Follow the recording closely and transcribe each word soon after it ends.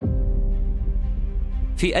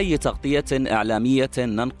في أي تغطية إعلامية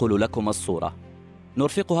ننقل لكم الصورة،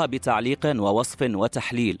 نرفقها بتعليق ووصف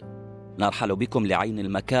وتحليل، نرحل بكم لعين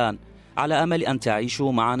المكان على أمل أن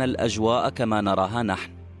تعيشوا معنا الأجواء كما نراها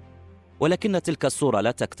نحن. ولكن تلك الصورة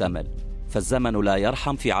لا تكتمل، فالزمن لا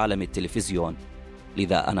يرحم في عالم التلفزيون.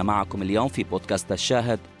 لذا أنا معكم اليوم في بودكاست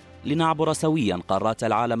الشاهد لنعبر سويا قارات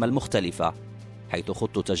العالم المختلفة، حيث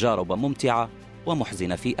خضت تجارب ممتعة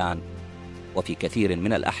ومحزنة في آن، وفي كثير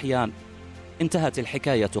من الأحيان انتهت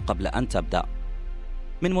الحكاية قبل أن تبدأ.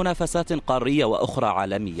 من منافسات قارية وأخرى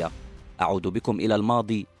عالمية، أعود بكم إلى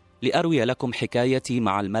الماضي لأروي لكم حكايتي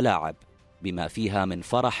مع الملاعب بما فيها من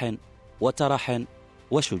فرح وترح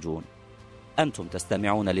وشجون. أنتم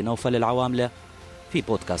تستمعون لنوفل العواملة في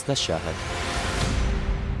بودكاست الشاهد.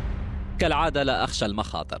 كالعادة لا أخشى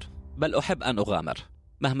المخاطر، بل أحب أن أغامر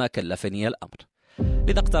مهما كلفني الأمر.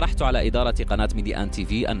 لذا اقترحت على إدارة قناة ميديا أن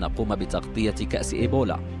تي أن نقوم بتغطية كأس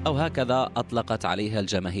إيبولا، أو هكذا أطلقت عليها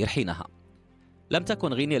الجماهير حينها. لم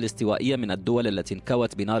تكن غينيا الإستوائية من الدول التي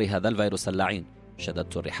انكوت بنار هذا الفيروس اللعين.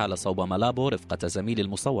 شددت الرحال صوب مالابو رفقة زميلي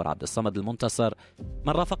المصور عبد الصمد المنتصر،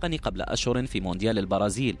 من رافقني قبل أشهر في مونديال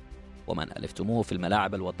البرازيل، ومن ألفتموه في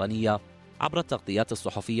الملاعب الوطنية عبر التغطيات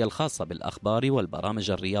الصحفية الخاصة بالأخبار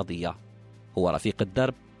والبرامج الرياضية. هو رفيق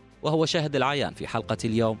الدرب، وهو شاهد العيان في حلقة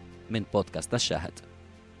اليوم من بودكاست الشاهد.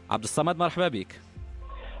 عبد الصمد، مرحبا بك.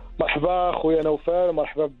 مرحبا أخويا نوفل،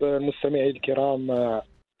 مرحبا بالمستمعين الكرام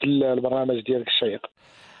في البرنامج ديالك الشيق.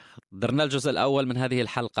 درنا الجزء الأول من هذه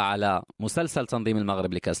الحلقة على مسلسل تنظيم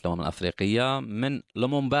المغرب لكأس الأمم الأفريقية من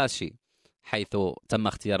لومومباشي، حيث تم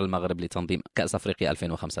اختيار المغرب لتنظيم كأس أفريقيا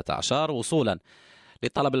 2015 وصولا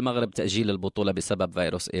لطلب المغرب تأجيل البطولة بسبب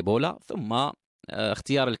فيروس إيبولا، ثم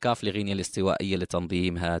اختيار الكاف لغينيا الاستوائية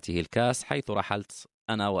لتنظيم هذه الكأس، حيث رحلت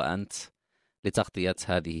أنا وأنت لتغطية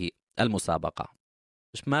هذه المسابقة.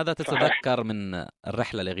 ماذا تتذكر من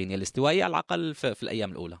الرحلة لغينيا الاستوائية على الأقل في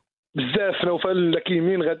الأيام الأولى؟ بزاف نوفل، لكن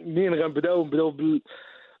منين غنبداو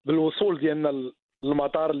بالوصول ديالنا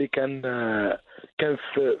للمطار اللي كان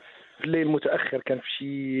في الليل متأخر، كان في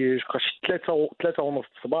شي 3:30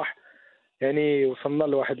 الصباح. يعني وصلنا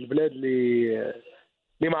لواحد البلاد اللي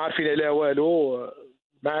ما عارفين عليها والو،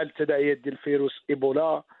 مع التداعيات ديال فيروس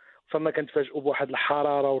إيبولا. وصلنا كنتفاجئوا بواحد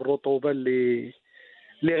الحرارة والرطوبة اللي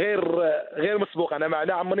غير مسبوقة. أنا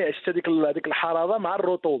ما عمرني عشت هذيك الحرارة مع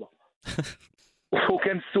الرطوبة.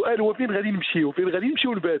 وكان السؤال هو فين غادي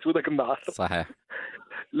نمشيو نباتوا ذاك النهار. صحيح.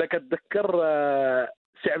 لا كتذكر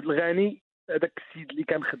سي عبد الغني، هذاك السيد اللي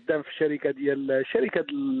كان خدام في شركه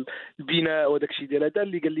البناء وداك الشيء ديال هذا،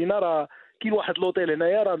 اللي قال لنا راه كاين واحد لوطيل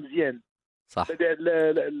هنايا راه مزيان. صح.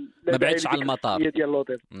 ما بعيدش على المطار ديال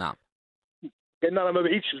اللوطيل. نعم. قلنا راه ما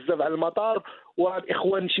بعيدش بزاف على المطار،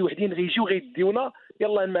 والاخوان شي وحدين غيجيو غيديونا،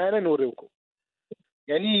 يلا معنا نوريوكم.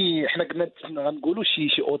 يعني احنا كنا غنقولوا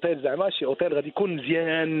شي اوتيل، زعما شي اوتيل غادي يكون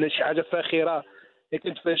مزيان، شي حاجه فاخره.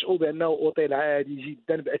 كنتفاجئوا بانه اوتيل عادي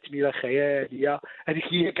جدا باثمنه خياليه. هذيك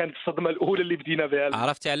هي كانت الصدمه الاولى اللي بدينا بها.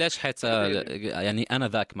 عرفتي علاش؟ حيت يعني انا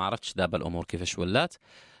ذاك ما عرفتش دابا الامور كيفاش ولات.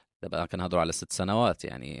 دابا كنهضروا على 6 سنوات،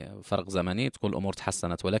 يعني فرق زمني، تكون الامور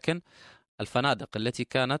تحسنت، ولكن الفنادق التي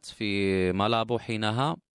كانت في مالابو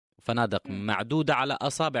حينها فنادق معدوده على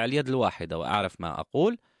اصابع اليد الواحده، واعرف ما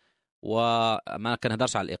اقول، وما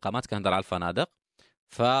كنهضرش على الاقامات، كنهضر على الفنادق.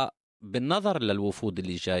 فبالنظر للوفود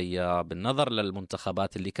اللي جايه، بالنظر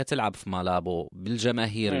للمنتخبات اللي كتلعب في مالابو،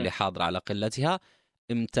 بالجماهير اللي حاضره على قلتها،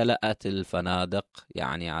 امتلأت الفنادق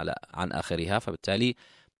يعني عن اخرها. فبالتالي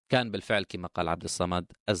كان بالفعل كما قال عبد الصمد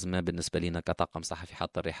أزمة بالنسبة لنا كطاقم صحفي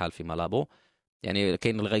حط الرحال في مالابو. يعني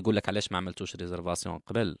كاين اللي غيقول لك علاش ما عملتوش ريزرفاسيون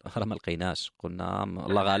قبل؟ راه ما لقيناش، قلنا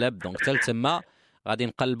الله غالب، دونك حتى تما غادي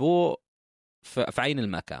نقلبوا في عين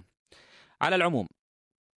المكان. على العموم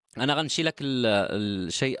انا غنمشي لك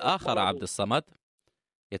الشيء اخر عبد الصمد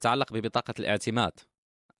يتعلق ببطاقة الاعتماد.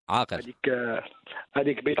 عاقل،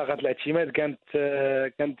 هذيك بطاقة الاعتماد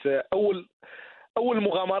كانت اول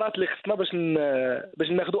مغامرات اللي خصنا باش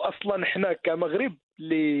ناخذوا اصلا حنا كمغرب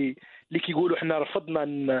اللي كيقولوا حنا رفضنا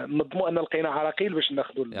نضموا ان لقينا عراقيل باش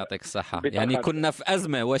ناخذوا. يعطيك الصحه. يعني كنا في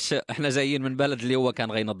ازمه، واش احنا جايين من بلد اللي هو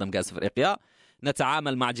كان غينظم كاس افريقيا،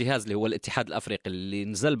 نتعامل مع جهاز اللي هو الاتحاد الافريقي اللي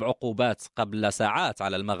نزل بعقوبات قبل ساعات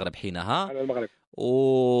على المغرب حينها، على المغرب،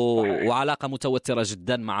 وعلاقه متوتره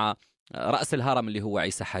جدا مع راس الهرم اللي هو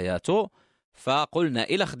عيسى حياتو. فقلنا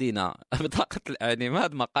إلى خدينا بطاقة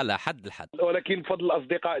الاعتماد ما قالها حد لحد. ولكن بفضل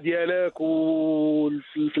الأصدقاء ديالك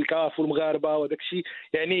وفي الكاف والمغاربة وداك الشيء،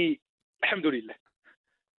 يعني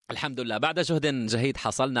الحمد لله بعد جهد جهيد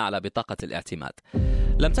حصلنا على بطاقة الاعتماد.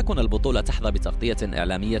 لم تكن البطولة تحظى بتغطية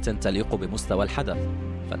إعلامية تليق بمستوى الحدث،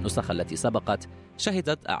 فالنسخ التي سبقت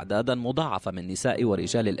شهدت أعدادا مضاعفة من نساء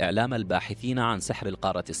ورجال الإعلام الباحثين عن سحر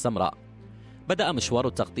القارة السمراء. بدأ مشوار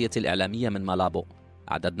التغطية الإعلامية من مالابو.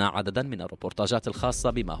 أعددنا عددا من الروبورتاجات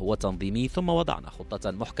الخاصة بما هو تنظيمي، ثم وضعنا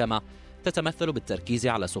خطة محكمة تتمثل بالتركيز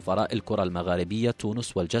على سفراء الكرة المغاربية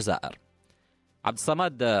تونس والجزائر. عبد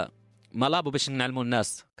الصمد، مالابو باش نعلموا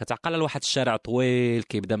الناس، كتعقل لواحد الشارع طويل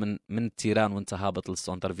كيبدا من التيران وانت هابط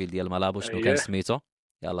للسونتر فيل ديال مالابو، شنو كان سميتو؟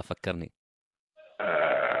 يلا فكرني.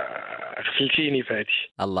 غفلتيني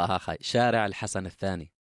فهادي. الله اخي، شارع الحسن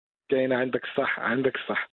الثاني. كاين، عندك الصح عندك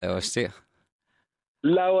الصح. ايوا شتي.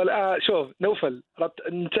 لا ولا شوف نوفل،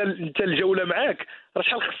 انت الجوله معاك، راه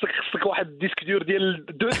شحال خصك واحد الديسك دور ديال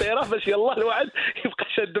دو طيره باش يلاه الواحد يبقى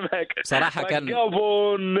شاد معاك. صراحه كان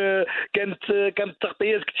كابون كانت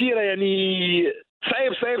تغطيات كثيره، يعني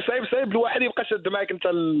صعيب الواحد يبقى شاد معاك انت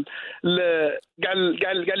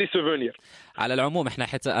كاع لي سوفونير. على العموم احنا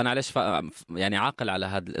حتى انا علاش يعني عاقل على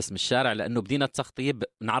هذا الاسم الشارع، لانه بدينا التغطيه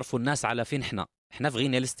نعرفوا الناس على فين احنا في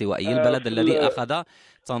غينيا الإستوائية، البلد الذي أخذ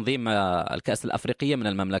تنظيم الكأس الأفريقية من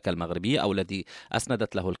المملكة المغربية، أو الذي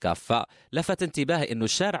أسندت له الكاف. فلفت انتباهي أنه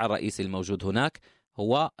الشارع الرئيسي الموجود هناك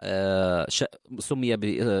هو سمي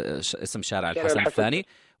باسم شارع الحسن الثاني.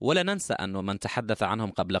 ولا ننسى أنه من تحدث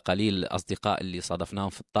عنهم قبل قليل الأصدقاء اللي صادفناهم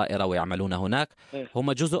في الطائرة ويعملون هناك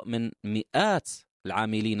هم جزء من مئات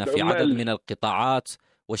العاملين في عدد من القطاعات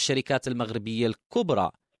والشركات المغربية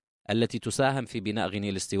الكبرى التي تساهم في بناء غينيا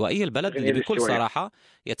الإستوائية، البلد اللي بكل صراحة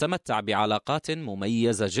يتمتع بعلاقات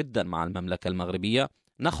مميزة جدا مع المملكة المغربية.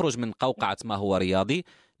 نخرج من قوقعة ما هو رياضي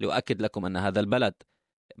لأؤكد لكم أن هذا البلد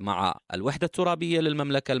مع الوحدة الترابية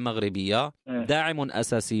للمملكة المغربية داعم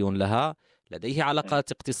أساسي لها، لديه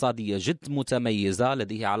علاقات اقتصادية جد متميزة،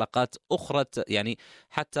 لديه علاقات أخرى يعني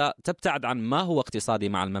حتى تبتعد عن ما هو اقتصادي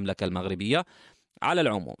مع المملكة المغربية. على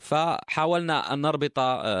العموم فحاولنا أن نربط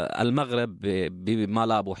المغرب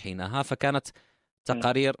بمالابو حينها، فكانت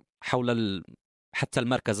تقارير حول حتى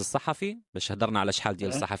المركز الصحفي، باش هدرنا على شحال ديال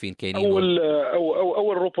الصحفيين كاينين.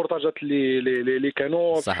 اول روبورتاجات اللي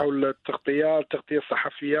كانوا صح. حول التغطيه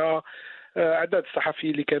الصحفيه، عدد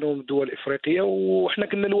الصحفيين اللي كانوا من الدول الافريقيه، وحنا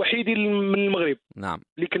كنا الوحيدين من المغرب. نعم.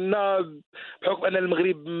 اللي كنا بحكم ان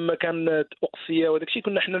المغرب ما كانت اقصيه وداك الشيء،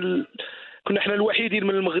 كنا احنا الوحيدين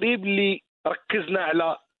من المغرب اللي ركزنا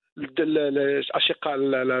على الاشقاء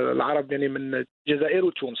العرب، يعني من الجزائر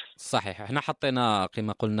وتونس. صحيح، احنا حطينا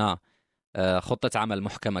كما قلنا خطة عمل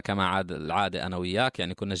محكمة كما عاد العادة أنا وياك،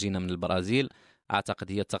 يعني كنا جينا من البرازيل،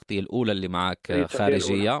 أعتقد هي التغطية الأولى اللي معك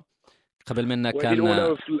خارجية. قبل منا كان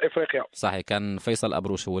الأولى في إفريقيا. صحيح، كان فيصل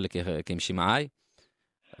أبروش هو اللي كيمشي معاي،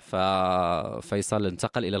 ففيصل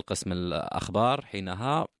انتقل إلى القسم الأخبار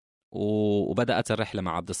حينها، وبدأت الرحلة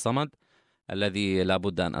مع عبد الصمد الذي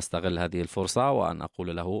لابد أن أستغل هذه الفرصة وأن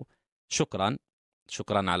أقول له شكرا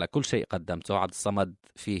على كل شيء قدمته. عبد الصمد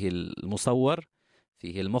فيه المصور،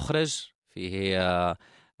 فيه المخرج، فيه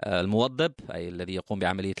الموظف أي الذي يقوم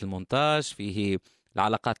بعملية المونتاج، فيه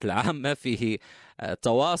العلاقات العامة، فيه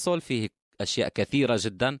التواصل، فيه أشياء كثيرة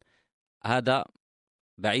جدا. هذا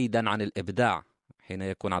بعيدا عن الإبداع، حين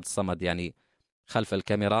يكون عبد الصمد يعني خلف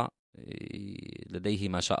الكاميرا لديه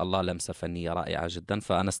ما شاء الله لمسة فنية رائعة جدا.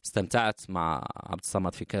 فأنا استمتعت مع عبد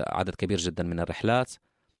الصمد في عدد كبير جدا من الرحلات،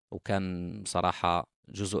 وكان صراحة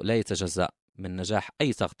جزء لا يتجزأ من نجاح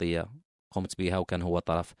أي تغطية قمت بها، وكان هو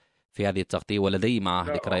طرف في هذه التغطية، ولدي معه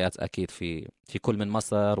ذكريات أكيد في كل من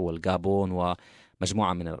مصر والغابون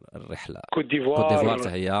ومجموعة من الرحلة. كوت ديفوار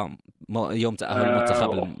هي يوم تأهل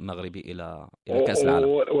المنتخب المغربي إلى كأس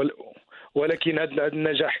العالم. ولكن هذا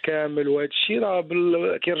النجاح كامل وهذا الشيء راه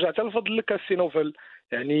كيرجع حتى لفضل لك السي نوفل.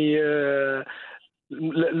 يعني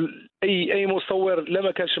اي مصور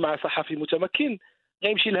لما كانش مع صحفي متمكن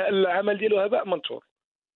غيمشي العمل ديالو هباء منثور.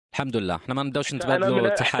 الحمد لله احنا ما نبداوش نتبادلوا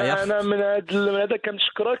التحايا. انا من هذا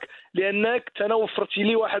كنشكرك، لانك انا وفرتي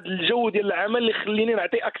لي واحد الجو ديال العمل اللي خليني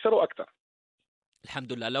نعطي اكثر واكثر.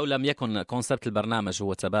 الحمد لله. لو لم يكن كونسبت البرنامج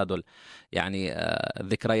هو تبادل يعني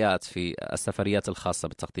الذكريات في السفريات الخاصة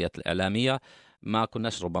بالتغطيات الإعلامية، ما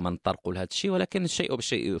كناش ربما نطرقوا لهذا الشيء، ولكن الشيء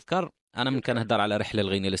بالشيء يذكر. أنا من كان أهدر على رحلة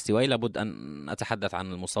الغينيا الإستوائية لابد أن أتحدث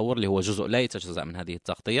عن المصور اللي هو جزء لا يتجزأ من هذه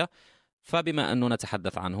التغطية. فبما أنه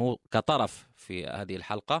نتحدث عنه كطرف في هذه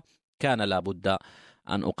الحلقة كان لابد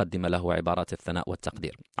أن أقدم له عبارات الثناء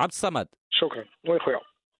والتقدير. عبد الصمد، شكرا ويخويا.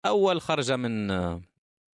 أول خرجة من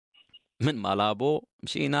مالابو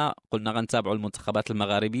مشينا قلنا غنتابعوا المنتخبات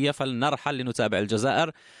المغاربية، فلنرحل لنتابع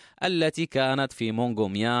الجزائر التي كانت في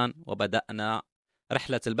مونغوميان، وبدأنا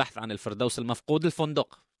رحلة البحث عن الفردوس المفقود،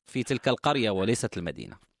 الفندق في تلك القرية وليست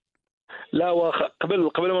المدينة. لا،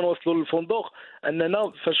 قبل ما نوصلوا للفندق،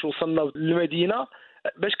 أننا فاش وصلنا للمدينة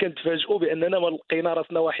باش كنتفاجئوا بأننا ما لقينا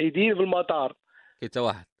راسنا وحيدين في المطار.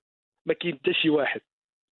 واحد ما كاين حتى شي واحد،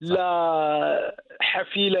 لا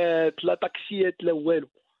حافلات لا طاكسيات لا والو.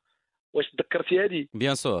 واش تذكرتي هذه؟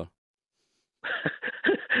 بيان سور.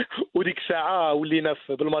 وديك الساعه ولينا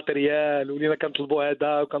بالماتريال، ولينا كنطلبوا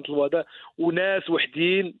هذا وكنطلبوا هذا، وناس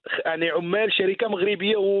وحدين يعني عمال شركه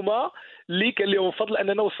مغربيه هما اللي كان لهم فضل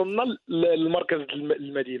اننا وصلنا للمركز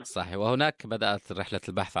المدينه. صحيح. وهناك بدات رحله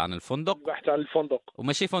البحث عن الفندق. البحث عن الفندق،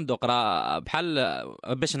 وماشي فندق، راه بحال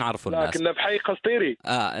باش نعرفوا الناس. كنا بحي قسطيري.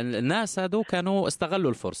 الناس هادو كانوا استغلوا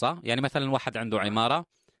الفرصه. يعني مثلا واحد عنده عماره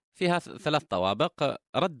فيها 3 طوابق،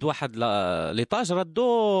 رد واحد ليطاج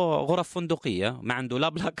ردوا غرف فندقيه، ما عنده لا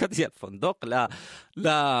بلاكه ديال فندق،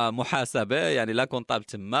 لا محاسبه، يعني لا كونطابل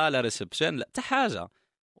تما، لا ريسبشن، لا حتى حاجه.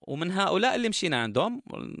 ومن هؤلاء اللي مشينا عندهم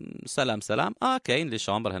سلام كاين لي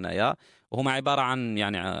شامبر هنايا، وهما عباره عن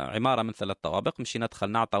يعني عماره من 3 طوابق. مشينا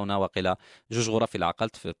دخلنا، عطاونا وقيله 2 غرف الا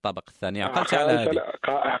عقلت في الطابق الثاني، عقلت على هذه،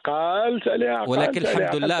 عقلت عليها. ولكن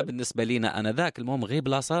الحمد لله بالنسبه لينا انا ذاك المهم غير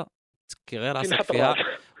بلاصه تكي غير راسك فيها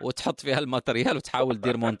وتحط فيها الماتريال وتحاول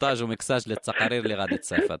دير مونتاج ومكساج للتقارير اللي غادي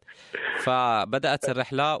تسافد. فبدات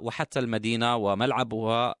الرحله، وحتى المدينه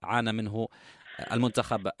وملعبها عانى منه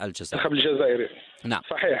المنتخب الجزائري. نعم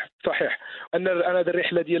صحيح. انا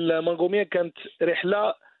الرحله ديال مانغوميا كانت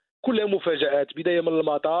رحله كلها مفاجآت، بدايه من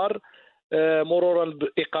المطار، مرورا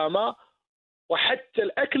بالاقامه، وحتى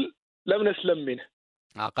الاكل لم نسلم منه.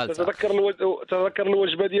 تذكر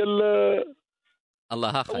الوجبه ديال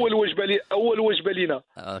الله خير. اول وجبه لينا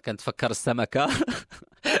كنت تفكر السمكه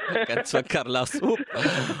كنت تفكر لا سوب،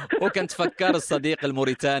 وكنت تفكر الصديق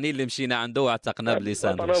الموريتاني اللي مشينا عنده واعتقنا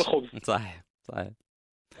بلسان الخبز. صحيح.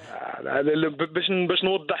 باش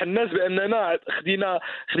نوضح الناس باننا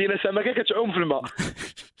خدينا سمكه كتعوم في الماء.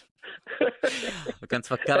 كنت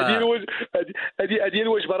تفكر هذه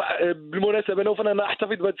الوجبه. بالمناسبه انا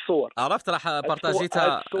احتفظ بهذه الصور، عرفت، راح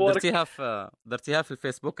بارطاجيتها، درتيها في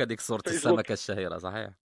الفيسبوك، هذيك صوره السمكه الشهيره. صحيح.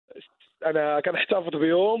 انا كنحتفظ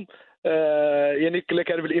بهم، يعني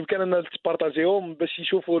كان بالامكان ان تبارطاجيهم باش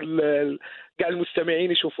يشوفوا كاع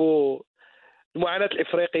المستمعين يشوفوا المعاناة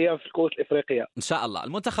الإفريقية في الكؤوس الإفريقية. إن شاء الله.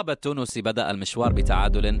 المنتخب التونسي بدأ المشوار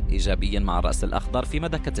بتعادل إيجابي مع الرأس الأخضر في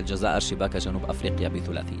مدكة الجزائر شباك جنوب أفريقيا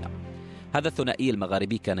ب3. هذا الثنائي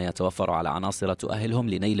المغاربي كان يتوفر على عناصر تؤهلهم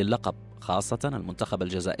لنيل اللقب، خاصة المنتخب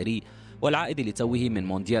الجزائري والعائد لتوه من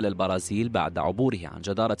مونديال البرازيل بعد عبوره عن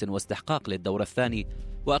جدارة واستحقاق للدور الثاني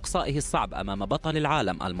وإقصائه الصعب أمام بطل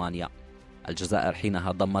العالم ألمانيا. الجزائر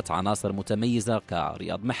حينها ضمت عناصر متميزة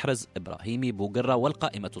كرياض محرز، إبراهيمي، بوغرة،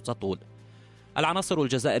 والقائمة تطول. العناصر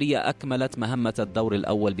الجزائرية أكملت مهمة الدور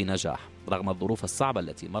الأول بنجاح رغم الظروف الصعبة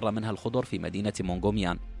التي مر منها الخضر في مدينة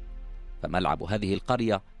مونغوميان. فملعب هذه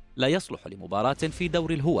القرية لا يصلح لمباراة في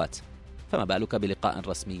دور الهواة، فما بالك بلقاء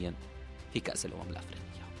رسمي في كأس الأمم الأفريقية.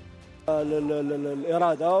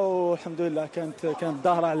 الإرادة والحمد لله كانت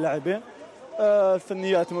ظاهرة على اللاعبين،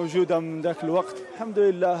 الفنيات موجودة من ذاك الوقت، الحمد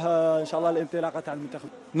لله. إن شاء الله الانطلاقة تاع المنتخب.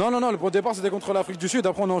 Non, le départ c'était contre l'Afrique du Sud,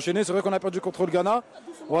 après on a enchaîné, c'est vrai qu'on a perdu contre le Ghana.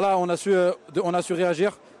 Voilà, on a su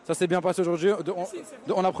réagir, ça s'est bien passé aujourd'hui,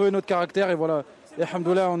 on a prouvé notre caractère et voilà. Et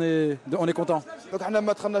alhamdoulilah, on est content. Donc احنا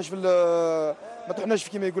ما طحناش في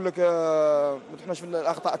كيما يقول لك، ما طحناش في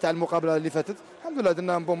الاخطاء تاع المقابله اللي فاتت. الحمد لله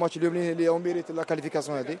درنا بون ماتش اليوم اللي هو ميريت لا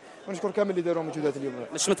كاليفيكاسيون هذه، ونشكر كامل اللي داروا مجهودات اليوم.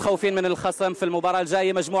 مش متخوفين من الخصم في المباراه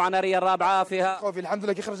الجايه؟ مجموعه ناريه الرابعه فيها خوفين الحمد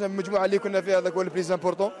لله كي خرجنا من المجموعه اللي كنا فيها، هذاك هو البليز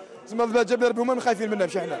امبورطون. زعما جابنا ربي هما خايفين منا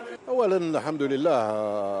مش احنا. اولا الحمد لله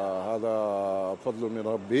هذا فضل من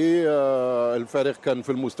ربي. الفريق كان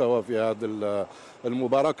في المستوى في هذا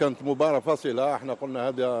المباراة، كانت مباراة فاصلة. احنا قلنا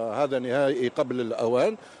هذا نهائي قبل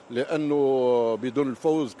الأوان، لأنه بدون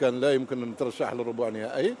الفوز كان لا يمكن أن نترشح للربع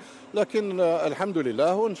نهائي، لكن الحمد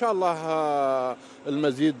لله. وإن شاء الله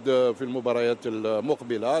المزيد في المباريات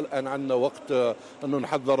المقبلة. الآن عندنا وقت أنه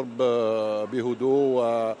نحضر بهدوء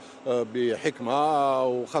وبحكمة،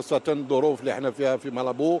 وخاصة الظروف اللي احنا فيها في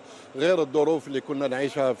مالابو غير الظروف اللي كنا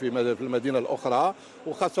نعيشها في المدينة الأخرى،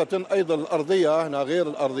 وخاصة أيضا الأرضية هنا غير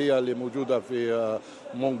الأرضية اللي موجودة في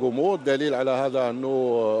مونغومو. الدليل على هذا أنه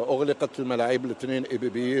أغلقت الملاعب الاثنين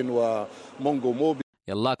إيبيبيين ومونغومو.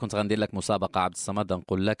 يلا كنت غندير لك مسابقة عبد الصمد،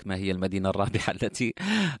 نقول لك ما هي المدينة الرابحة التي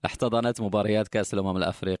احتضنت مباريات كأس الأمم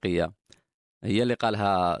الأفريقية؟ هي اللي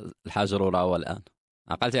قالها الحاج رورا الآن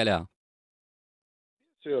عقلتي عليها؟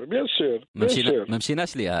 بيان سور ما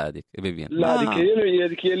مشيناش ليها هذيك إيبيبيين. لا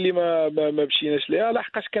هذيك هي اللي ما مشيناش ليها،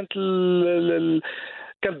 لحقاش كانت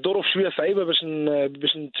الظروف شويه صعيبه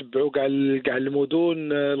باش نتبعوا كاع المدن.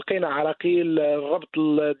 لقينا عراقيل، الربط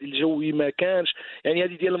الجوي ما كانش، يعني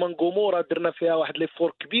هذه ديال مانغومو راه درنا فيها واحد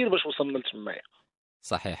ليفور كبير باش وصلنا لتمايا.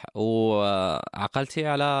 صحيح. وعقلتي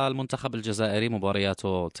على المنتخب الجزائري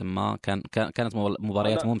مبارياته تما كانت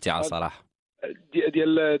مباريات ممتعه صراحه.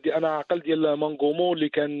 ديال انا عقل ديال مانغومو اللي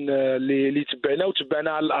كان اللي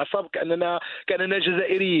تبعنا على الاعصاب كاننا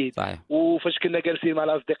جزائريين. صحيح. وفاش كنا جالسين مع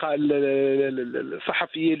الاصدقاء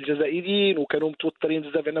الصحفيين الجزائريين وكانوا متوترين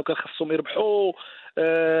بزاف انه كان خصهم يربحوا،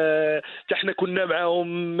 حنا كنا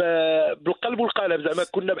معاهم بالقلب والقالب، زعما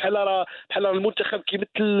كنا بحال المنتخب كيمثل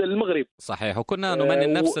المغرب. صحيح. وكنا نمني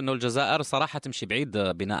النفس انه الجزائر صراحه تمشي بعيد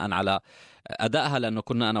بناء على ادائها، لانه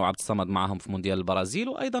كنا انا وعبد الصمد معهم في مونديال البرازيل،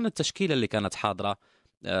 وايضا التشكيله اللي كانت حاضره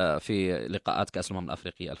في لقاءات كاس الامم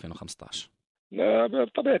الافريقيه 2015.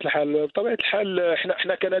 بطبيعه الحال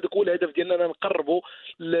احنا كان هذاك هو الهدف ديالنا، نقربوا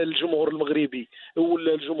الجمهور المغربي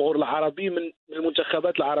والجمهور العربي من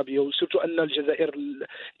المنتخبات العربيه، وسورتو ان الجزائر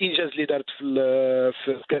الانجاز اللي دارت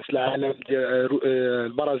في كاس العالم ديال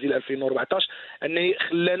البرازيل 2014 انه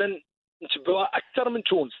خلانا نتبعوها اكثر من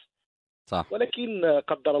تونس. صح. ولكن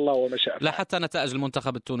قدر الله وما شاء فعل. لا حتى نتائج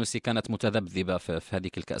المنتخب التونسي كانت متذبذبة في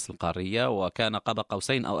هذيك الكأس القارية، وكان قاب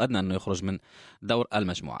قوسين أو أدنى أنه يخرج من دور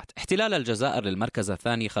المجموعات. احتلال الجزائر للمركز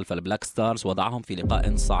الثاني خلف البلاك ستارز وضعهم في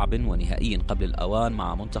لقاء صعب ونهائي قبل الأوان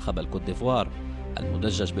مع منتخب الكوت ديفوار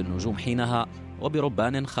المدجج بالنجوم حينها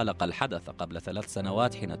وبربان خلق الحدث قبل 3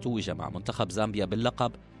 سنوات حين توج مع منتخب زامبيا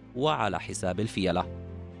باللقب وعلى حساب الفيلة.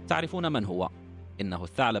 تعرفون من هو؟ إنه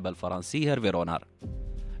الثعلب الفرنسي هيرفي رونار.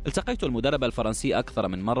 التقيت المدرب الفرنسي أكثر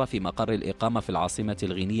من مرة في مقر الإقامة في العاصمة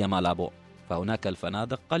الغينية مالابو، فهناك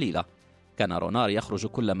الفنادق قليلة. كان رونار يخرج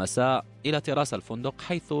كل مساء إلى تراس الفندق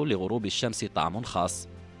حيث لغروب الشمس طعم خاص.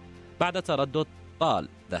 بعد تردد طال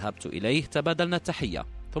ذهبت إليه، تبادلنا التحية،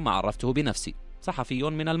 ثم عرفته بنفسي، صحفي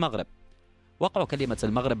من المغرب. وقع كلمة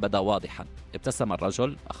المغرب بدا واضحا. ابتسم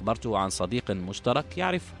الرجل، أخبرته عن صديق مشترك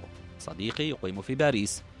يعرفه. صديقي يقيم في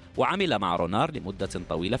باريس وعمل مع رونار لمدة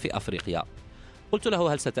طويلة في أفريقيا. قلت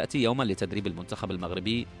له هل ستأتي يوما لتدريب المنتخب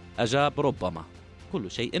المغربي؟ أجاب ربما،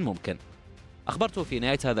 كل شيء ممكن. أخبرته في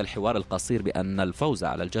نهاية هذا الحوار القصير بأن الفوز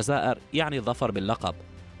على الجزائر يعني الظفر باللقب،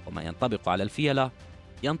 وما ينطبق على الفيلة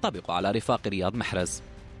ينطبق على رفاق رياض محرز.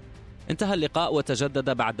 انتهى اللقاء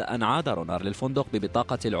وتجدد بعد أن عاد رونار للفندق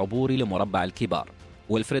ببطاقة العبور لمربع الكبار.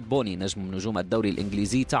 ويلفريد بوني نجم من نجوم الدوري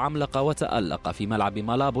الإنجليزي تعملق وتألق في ملعب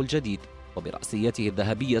مالابو الجديد، وبرأسيته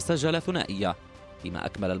الذهبية سجل ثنائية، فيما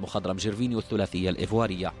أكمل المخضرم جيرفينيو الثلاثية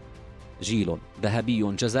الإيفوارية. جيل ذهبي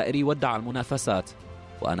جزائري ودع المنافسات،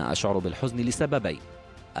 وأنا أشعر بالحزن لسببين: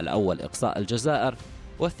 الأول إقصاء الجزائر،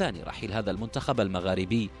 والثاني رحيل هذا المنتخب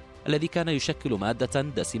المغاربي الذي كان يشكل مادة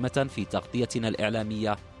دسمة في تغطيتنا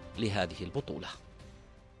الإعلامية لهذه البطولة.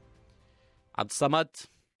 عبد الصمد.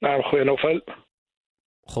 نعم أخوي نوفل.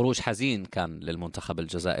 خروج حزين كان للمنتخب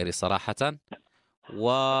الجزائري صراحة،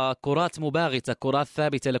 وكرات مباغتة، كرات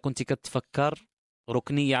ثابتة لكنت كتفكر،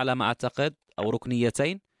 ركنية على ما أعتقد أو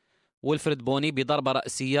ركنيتين، ويلفريد بوني بضربة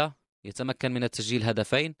رأسية يتمكن من التسجيل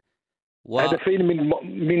هدفين هدفين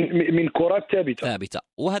من كرات ثابتة.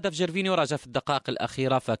 وهدف جيرفينيو رجع في الدقائق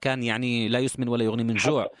الأخيرة، فكان يعني لا يسمن ولا يغني من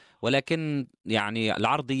جوع، ولكن يعني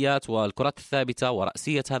العرضيات والكرات الثابتة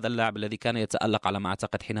ورأسية هذا اللاعب الذي كان يتألق على ما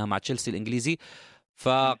أعتقد حينها مع تشيلسي الإنجليزي،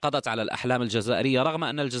 فقضت على الأحلام الجزائرية رغم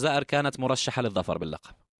أن الجزائر كانت مرشحة للظفر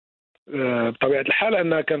باللقب. بطبيعة الحال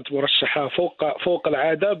أنها كانت مرشحة فوق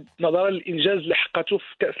العادة نظرا للإنجاز اللي حققته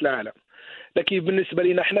في كأس العالم، لكن بالنسبة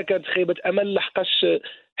لنا احنا كانت خيبة أمل، لحقاش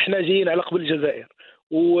احنا جايين على قبل الجزائر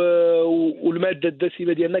والمادة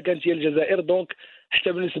الدسمة ديالنا كانت هي الجزائر. دونك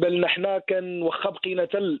حتى بالنسبة لنا احنا كان واخا بقينا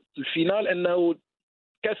حتى الفينال أنه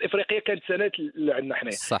كأس إفريقيا كانت سنة عندنا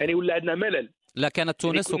احنا، يعني ولا عندنا ملل. لا كانت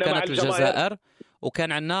تونس يعني وكانت الجزائر،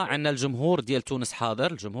 وكان عندنا الجمهور ديال تونس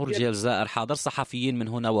حاضر، الجمهور ديال الجزائر حاضر، صحفيين من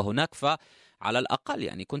هنا وهناك، فعلى الأقل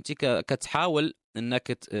يعني كنت كتحاول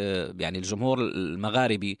أنك يعني الجمهور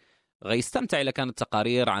المغاربي غيستمتع إذا كانت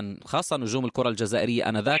تقارير عن خاصة نجوم الكرة الجزائرية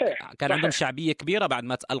آنذاك كان عندهم شعبية كبيرة بعد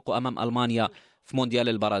ما تألقوا أمام ألمانيا في مونديال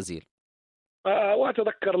البرازيل.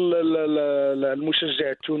 وأتذكر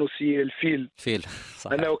المشجع التونسي الفيل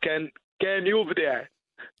صحيح. أنه كان يبدع.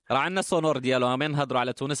 راه عندنا الصونور ديالو، من نهضروا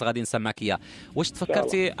على تونس غادي نسمعك اياه. واش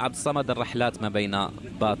تفكرتي عبد الصمد الرحلات ما بين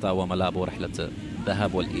باطا ومالابو، رحلة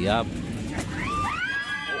ذهاب والإياب؟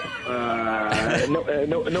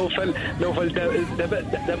 نوفل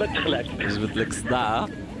دابا تخلعت، جبت لك صداع.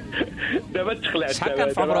 دابا تخلعت. شحال كان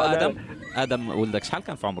في عمره آدم ولدك؟ شحال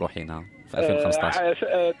كان في عمره حينها في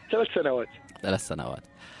 2015؟ 3 سنوات. 3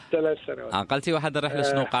 سنوات. عقلتي واحد الرحلة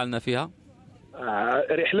شنو وقع لنا فيها؟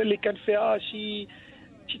 رحلة اللي كان فيها شي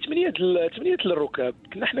 8 الركاب،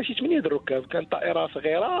 كنا حنا شي 8 الركاب، كان طائرة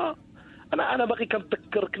صغيرة. أنا باقي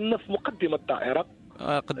كنتذكر كنا في مقدمة الطائرة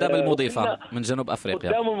قدام المضيفة من جنوب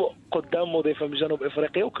أفريقيا، قدام مضيفة من جنوب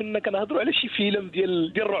أفريقيا، وكنا كنهضروا على شي فيلم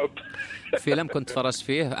ديال الرعب. فيلم كنت فرجت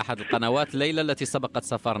فيه أحد القنوات الليلة التي سبقت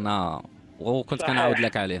سفرنا، وكنت كنعاود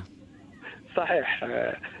لك عليه. صحيح.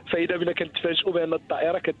 فاذا بنا كنتفاجئوا بان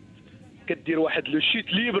الطائره كدير واحد لو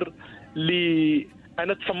شوت ليبر اللي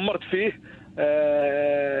انا تسمرت فيه.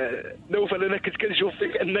 نوفل انا كنت كنشوف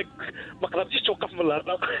فيك انك ما قدرتش توقف من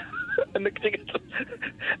الهضره. انك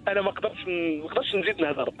انا ما قدرتش نزيد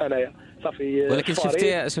نهضر انايا صافي. ولكن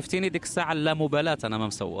شفتيني ديك الساعه لا مبالاه، انا ما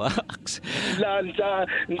مسواقش. لا انت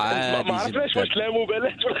ما عرفناش واش لا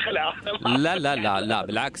مبالاه ولا خلعه. لا لا لا لا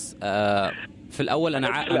بالعكس. في الاول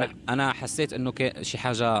انا حسيت انه شي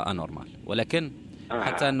حاجه انورمال، ولكن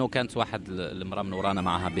حتى انه كانت واحد المراه من ورانا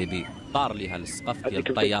معها بيبي طار ليها السقف ديال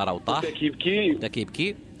الطياره وطاح. بدا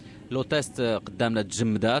كيبكي. لو تيست قدامنا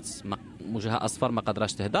تجمدات، وجهها اصفر، ما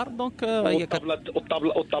قدراش تهدر. دونك هي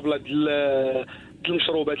والطابله ديال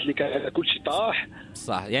المشروبات اللي كان كلشي طاح.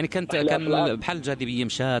 صح، يعني كان بحال الجاذبيه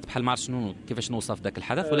مشات، بحال ما عرفت شنو كيفاش نوصف ذاك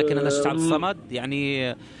الحدث. ولكن انا شفت عبد الصمد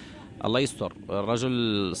يعني الله يستر،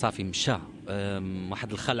 الرجل صافي مشى.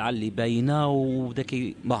 واحد الخلعه اللي باينه وذاك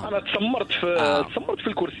انا تسمرت في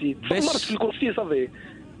الكرسي، صافي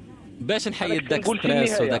باش نحيد ذاك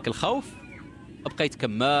الستريس وذاك الخوف. بقيت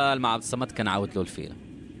كمال مع عبد الصمد كنعاود له الفيلم.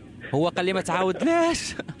 هو قال لي ما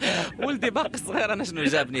تعاودناش. ولدي باقي صغير، انا شنو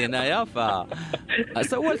جابني هنايا؟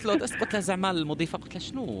 فسولت له، قلت له زعما المضيفه، قلت له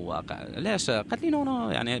شنو واقع، علاش؟ قالت لي نو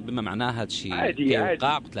يعني بما معناه هذا الشيء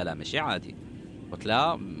كيوقع. قلت له لا ماشي عادي. قلت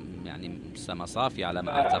له يعني السما صافيه على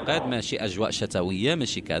ما اعتقد، ماشي اجواء شتويه،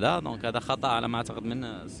 ماشي كذا. دونك هذا خطا على ما اعتقد من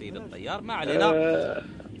السيد الطيار. ما علينا.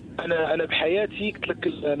 انا بحياتي قلت لك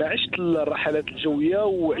انا عشت الرحلات الجويه،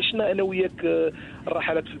 وعشنا انا وياك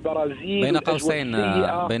الرحلات في البرازيل.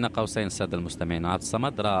 بين قوسين الساده المستمعين، عبد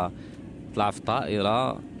الصمد راه طلع في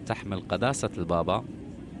طائره تحمل قداسه البابا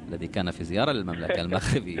الذي كان في زياره للمملكه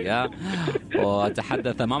المغربيه،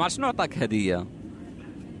 وتحدث ما عرفت شنو اعطاك هديه.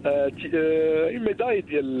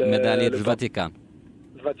 ميداليه الفاتيكان.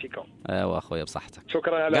 ايوا اخويا بصحتك.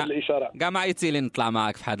 شكرا على الاشاره. كاع ما عيطتي لي نطلع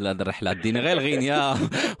معك في هذه الرحله، ديني غير غينيا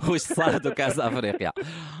واش صارت وكاس افريقيا.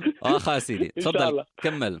 واخا سيدي تفضل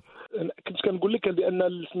كمل. كنت كنقول لك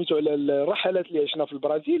بان سميتو على الرحلات اللي عشنا في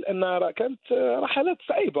البرازيل، انها كانت رحلات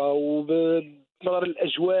صعيبه، وبنظر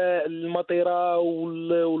الاجواء المطيره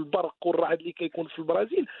والبرق والرعد اللي كيكون في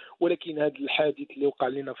البرازيل. ولكن هذا الحادث اللي وقع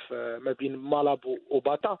لنا في ما بين مالابو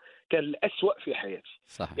وباتا كان الأسوأ في حياتي.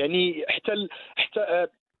 صحيح. يعني حتى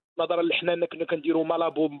نظرا لحنا كنا كنديروا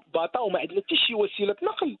مالابو باتا وما عندنا حتى شي وسيله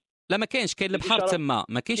نقل. لا ما كاينش، كاين البحر تما،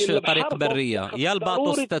 ما كاينش طريق بريه، يا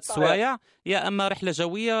الباطو 6 سوايع يا اما رحله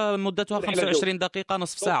جويه مدتها 25 دقيقه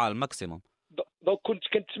نصف ساعه الماكسيموم. دونك كنت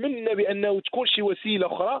كنتمنى بانه تكون شي وسيله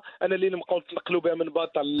اخرى انا اللي نبقاو نتنقلوا بها من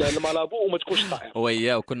باطا لمالابو وما تكونش طائره.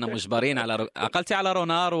 ويا وكنا مجبرين على عقلتي على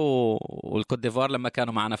رونار والكوت ديفوار لما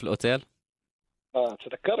كانوا معنا في الاوتيل.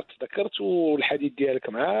 تذكرت والحديث ديالك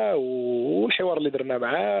معاه والحوار اللي درنا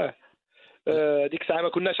معاه. ديك الساعه ما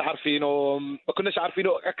كناش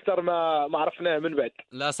عارفينه اكثر ما عرفناه من بعد.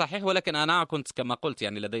 لا صحيح، ولكن انا كنت كما قلت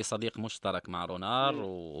يعني لدي صديق مشترك مع رونار،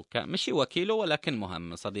 وكان ماشي وكيله ولكن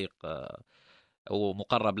مهم صديق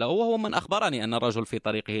ومقرب له، وهو من أخبرني أن الرجل في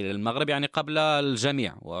طريقه للمغرب يعني قبل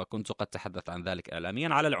الجميع، وكنت قد تحدث عن ذلك إعلاميا.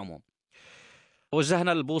 على العموم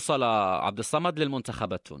وجهنا البوصلة عبد الصمد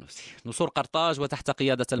للمنتخب التونسي. نسور قرطاج وتحت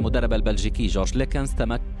قيادة المدرب البلجيكي جورج ليكنز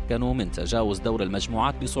تمكنوا من تجاوز دور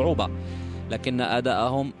المجموعات بصعوبة، لكن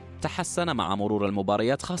أداءهم تحسن مع مرور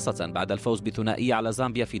المباريات، خاصة بعد الفوز بثنائية على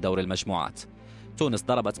زامبيا في دور المجموعات. تونس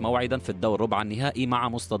ضربت موعدا في الدور ربع النهائي مع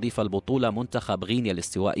مستضيف البطولة منتخب غينيا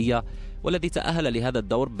الإستوائية، والذي تأهل لهذا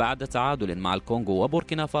الدور بعد تعادل مع الكونغو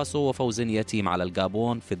وبوركينا فاسو وفوز يتيم على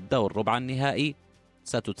الغابون في الدور ربع النهائي.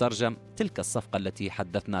 ستترجم تلك الصفقة التي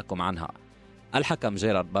حدثناكم عنها. الحكم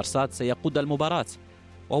جيرارد بارسات سيقود المباراة،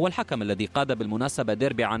 وهو الحكم الذي قاد بالمناسبة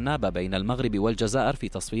ديربي عنابة بين المغرب والجزائر في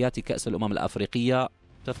تصفيات كأس الأمم الأفريقية.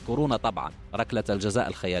 تذكرون طبعا ركلة الجزاء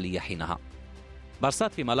الخيالية حينها.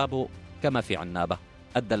 بارسات في مالابو كما في عنابة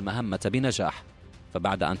أدى المهمة بنجاح،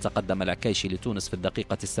 فبعد أن تقدم العكيشي لتونس في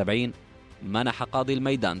الدقيقة 70 منح قاضي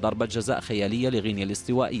الميدان ضربة جزاء خيالية لغينيا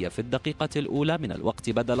الاستوائية في الدقيقة الأولى من الوقت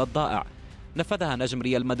بدل الضائع، نفذها نجم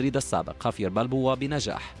ريال مدريد السابق خافير بالبوا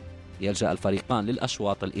بنجاح. يلجأ الفريقان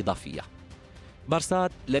للأشواط الإضافية.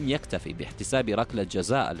 بارسات لم يكتفي باحتساب ركلة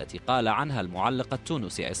جزاء التي قال عنها المعلق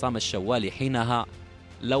التونسي عصام الشوالي حينها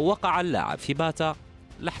لو وقع اللاعب في باتا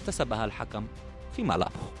لاحتسبها الحكم في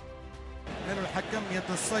مالابو. كان الحكم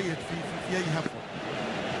يتصيد في أي هفوة.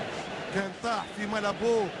 كان طاح في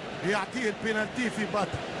مالابو يعطيه البينالتي في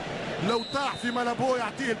باتا، لو طاح في مالابو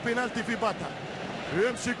يعطيه البينالتي في باتا.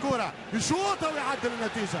 يمشي كرة يشوطها ويعدل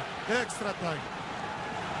النتيجة، اكسترا تايم،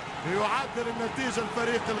 يعدل النتيجة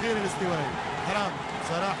الفريق الغيني الاستوائي. حرام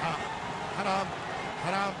صراحة،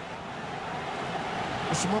 حرام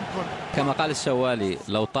مش ممكن. كما قال الشوالي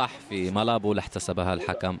لو طاح في مالابو لاحتسبها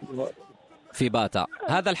الحكم في باتا.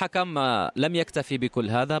 هذا الحكم لم يكتفي بكل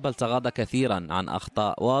هذا، بل تغاضى كثيرا عن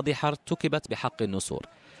أخطاء واضحة ارتكبت بحق النسور،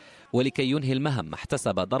 ولكي ينهي المهمة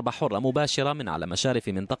احتسب ضربة حرة مباشرة من على مشارف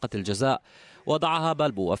منطقة الجزاء وضعها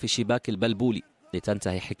بلبو وفي شباك البلبولي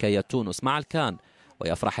لتنتهي حكاية تونس مع الكان،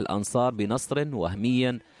 ويفرح الأنصار بنصر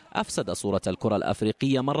وهمي أفسد صورة الكرة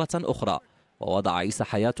الأفريقية مرة أخرى، ووضع عيسى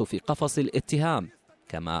حياتو في قفص الاتهام،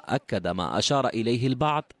 كما أكد ما أشار إليه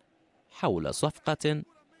البعض حول صفقة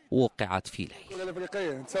وقعت في ليل. الكرة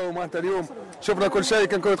الأفريقية نتساووا معناتها اليوم، شفنا كل شيء،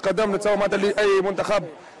 كان كرة قدم نتساووا معناتها أي منتخب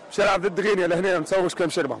باش يلعب ضد غينيا لهنا نتساووا واش كان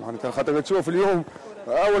باش يربح معناتها، خاطر تشوف اليوم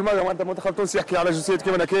أول مرة معناتها المنتخب التونسي يحكي على جنسية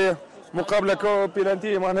كيما هكايا، مقابلة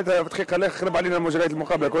بيلانتي معناتها في دقيقة الآخر خرب علينا مجريات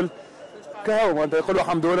المقابلة كل. كهو معناتها يقولوا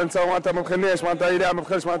الحمد لله نتساووا معناتها ما بخلناش معناتها أي لاعب ما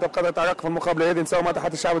بخلش معناتها بقدر تعرق في المقابلة هذه، نتساووا معناتها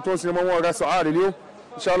حتى الشعب التونسي هو راسه عالي اليوم.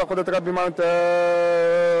 ان شاء الله قدرة ربي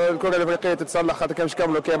معناتها الكرة الافريقية تتصلح خاطر كان باش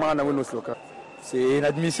نكملوا كان معنا وين نوصلوا. C'est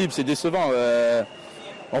inadmissible, c'est décevant.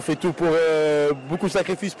 On fait tout pour beaucoup de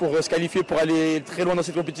sacrifices pour se qualifier pour aller très loin dans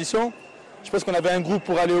cette compétition. Je pense qu'on avait un groupe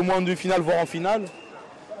pour aller au moins en demi-finale voire en finale.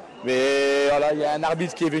 Mais voilà, il y a un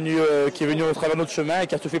arbitre qui est venu au travers de notre chemin et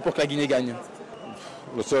qui a tout fait pour que la Guinée gagne.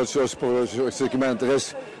 La seule chose pour ce qui m'intéresse,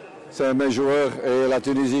 c'est mes joueurs et la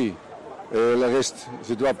Tunisie. Et le reste,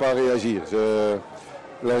 je ne dois pas réagir.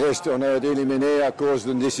 Le reste, on a été éliminé à cause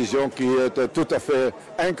d'une décision qui était tout à fait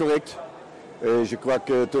incorrecte. Et je crois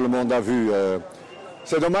que tout le monde a vu.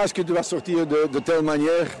 C'est dommage que tu dois sortir de telle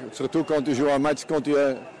manière, surtout quand tu joues un match, quand tu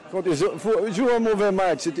joues un mauvais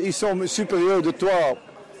match, ils sont supérieurs de toi.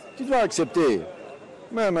 Tu dois accepter.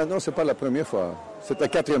 Mais maintenant, ce n'est pas la première fois. C'est la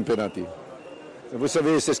 4e pénalty. Vous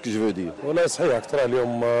savez, c'est ce que je veux dire. والله صحيح ترى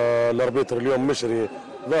اليوم الاربيتر اليوم مشري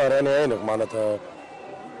ظاهر انا عينك معناتها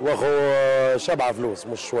واخو شبعه فلوس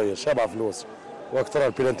مش شويه شبعه فلوس واكثر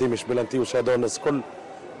البلانتي مش بلانتي وشهدوا الناس الكل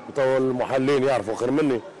تو المحللين يعرفوا خير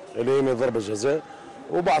مني اللي هي ضربه جزاء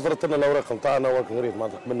وبعثرت لنا الاوراق نتاعنا وكريت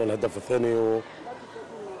معناتها قبلنا الهدف الثاني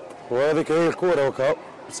وهذيك هي الكوره وكاو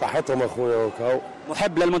صحتهم اخويا وكاو.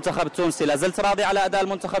 محب للمنتخب التونسي، لا زلت راضي على اداء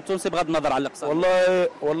المنتخب التونسي بغض النظر عن الاقصاء؟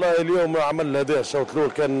 والله اليوم عمل اداء الشوط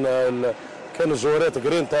الاول كان الجوارات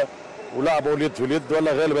قرينتا ولعبوا اليد في اليد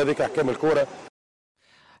ولا غالب هذيك احكام الكوره.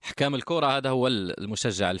 احكام الكوره هذا هو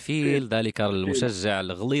المشجع الفيل، ذلك المشجع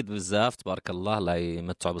الغليظ بزاف تبارك الله، لا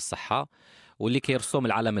يمتعوا بالصحه، واللي كيرسم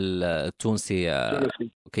العلم التونسي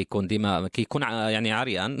كيكون ديما كيكون يعني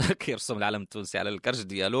عريان كيرسم العلم التونسي على الكرش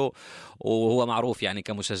ديالو، وهو معروف يعني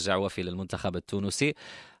كمشجع وفي للمنتخب التونسي.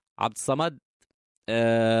 عبد الصمد،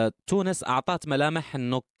 تونس اعطت ملامح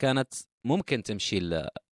انه كانت ممكن تمشي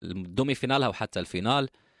الدومي فينالها وحتى الفينال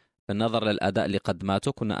بالنظر للاداء اللي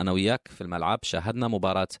قدمته. كنا انا وياك في الملعب، شاهدنا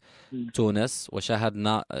مباراه تونس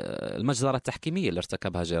وشاهدنا المجزره التحكيميه اللي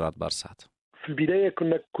ارتكبها جيرارد بارسات. في البدايه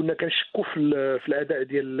كنا كنشكوا في الاداء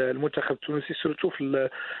ديال المنتخب التونسي سورتو في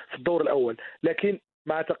الدور الاول، لكن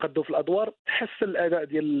مع تقدم في الادوار تحسن الاداء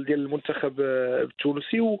ديال المنتخب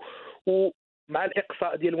التونسي، ومع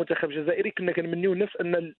الاقصاء ديال المنتخب الجزائري كنا كنمنيو الناس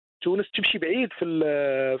ان تونس تمشي بعيد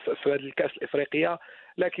في الكاس الافريقيه،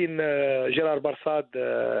 لكن جيرار بارسات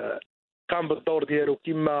قام بالدور ديالو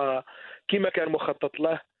كما كان مخطط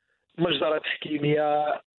له. مجزره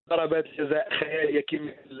تحكيميه، ضربات جزاء خياليه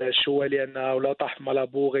كما الشوالي انها ولا طاح في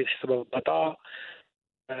مالابو غيتحسب بالبطا،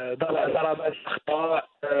 ضربات اخطاء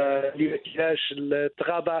اللي ما كايناش،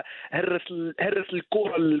 تغاضى هرس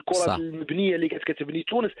الكره المبنيه اللي كانت كتبني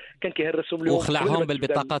تونس، كان كيهرسهم اليوم وخلعهم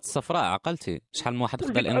بالبطاقات الصفراء. عقلتي شحال من واحد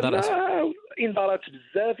خدا الانذار؟ انذارات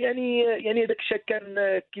بزاف، يعني هذاك الشيء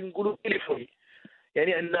كان كنقولوا تليفوني،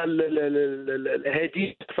 يعني ان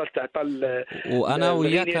هذه تعطى. وانا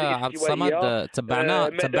وياك عبد الصمد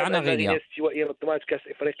تبعنا غينيا الاستوائية منظمات كاس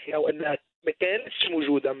افريقيا، وانها ما كانتش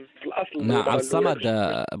موجوده في الاصل. نعم عبد الصمد،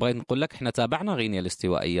 بغيت نقول لك احنا تابعنا غينيا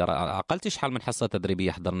الاستوائيه، عقلتي شحال من حصه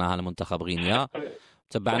تدريبيه حضرناها لمنتخب غينيا،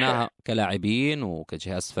 تبعناها كلاعبين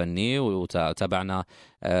وكجهاز فني، وتابعنا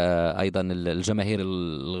ايضا الجماهير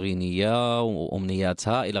الغينيه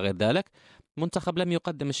وامنياتها الى غير ذلك. منتخب لم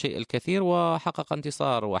يقدم الشيء الكثير وحقق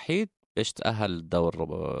انتصار وحيد باش تأهل الدور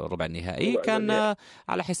ربع النهائي، كان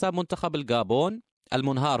على حساب منتخب الغابون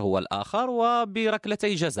المنهار هو الآخر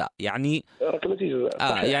وبركلتي جزاء. يعني ركلتي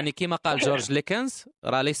جزاء يعني كما قال جورج ليكنز،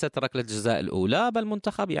 ليست ركلة الجزاء الأولى، بل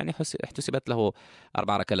المنتخب يعني احتسبت له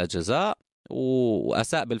 4 ركلات جزاء،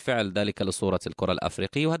 وأساء بالفعل ذلك لصورة الكرة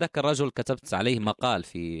الأفريقية. وهذاك الرجل كتبت عليه مقال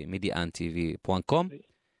في mediantv.com،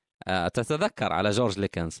 تتذكر على جورج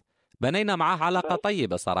ليكنز، بنينا معه علاقة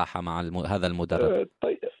طيبة صراحة مع هذا المدرب.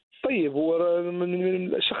 طيب طيب، هو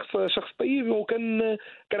من شخص طيب، وكان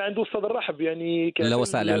عنده صدر رحب يعني. كان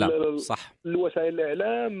لوسائل الإعلام صح، لوسائل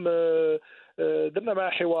الإعلام درنا مع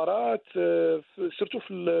حوارات سيرتو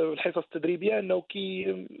في الحصص التدريبيه، انه كي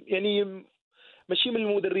يعني ماشي من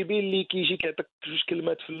المدربين اللي كيجي كيعطيك جوج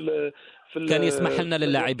كلمات في كان يسمح لنا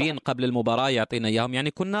للاعبين قبل المباراه يعطينا اياهم،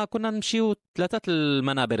 يعني كنا نمشيو 3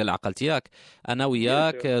 المنابر اللي عقلت ياك انا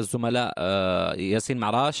وياك الزملاء ياسين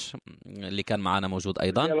معراش اللي كان معنا موجود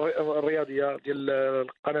ايضا، الرياضيه ديال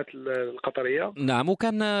القناه القطريه. نعم،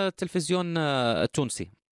 وكان التلفزيون التونسي،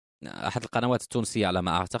 احد القنوات التونسيه على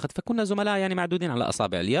ما اعتقد، فكنا زملاء يعني معدودين على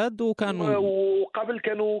اصابع اليد. وقبل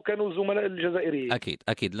كانوا زملاء الجزائريين.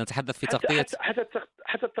 اكيد نتحدث في تغطيه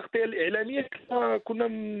حتى التغطيه الاعلاميه كنا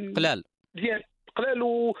قلال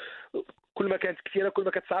كل ما كانت كثيره كل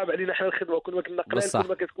ما كانت صعب علينا حنا الخدمه، وكل ما كنا قلال كل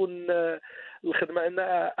ما كتكون الخدمه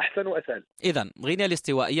عندنا احسن واسهل. اذا غينيا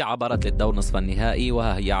الإستوائية عبرت للدور نصف النهائي،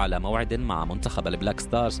 وها هي على موعد مع منتخب البلاك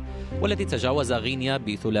ستارز، والذي تجاوز غينيا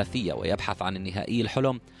بثلاثيه ويبحث عن النهائي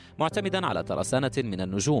الحلم معتمدا على ترسانه من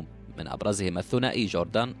النجوم، من ابرزهم الثنائي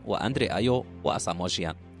جوردان واندري ايو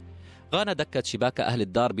واساموجيان. غانا دكت شباك اهل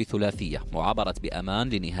الدار بثلاثيه وعبرت بامان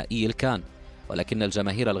لنهائي الكان، ولكن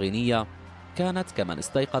الجماهير الغينيه كانت كمن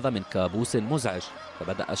استيقظ من كابوس مزعج،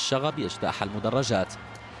 فبدأ الشغب يجتاح المدرجات.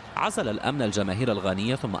 عزل الأمن الجماهير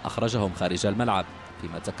الغانية ثم أخرجهم خارج الملعب،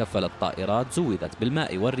 فيما تكفلت طائرات زودت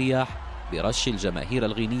بالماء والرياح برش الجماهير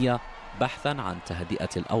الغينية بحثا عن تهدئة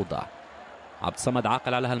الأوضاع. عبد الصمد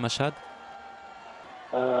عاقل على هالمشهد؟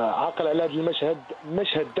 عاقل على هذا المشهد،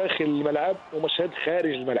 مشهد داخل الملعب ومشهد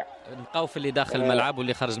خارج الملعب. نبقاو في اللي داخل الملعب،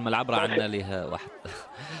 واللي خارج الملعب راه عندنا ليه واحد.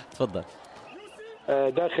 تفضل.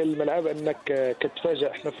 داخل الملعب انك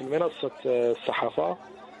كتفاجأ احنا في منصه الصحافه،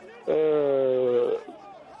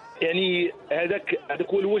 يعني هذاك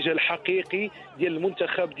هو الوجه الحقيقي ديال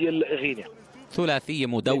المنتخب ديال غينيا. ثلاثيه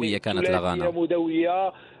مدويه كانت لغانا، ثلاثيه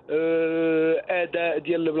مدويه. اداء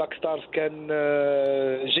ديال البلاك ستارز كان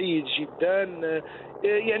جيد جدا،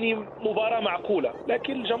 يعني مباراه معقوله،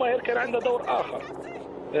 لكن الجماهير كان عندها دور اخر.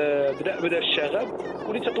 بدا الشغب،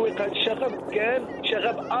 ولتطويق هذا الشغب كان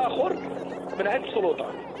شغب اخر من عند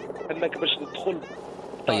السلطات، انك باش تدخل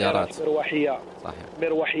طيارات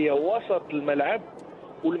مروحيه وسط الملعب،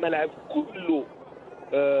 والملعب كله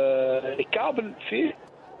كابل فيه،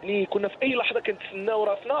 يعني كنا في اي لحظه كنتسناو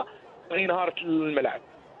راسنا غينهار الملعب.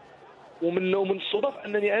 ومن الصدف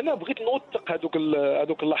انني انا بغيت نوثق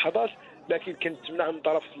هذوك اللحظات، لكن كنت تمنع من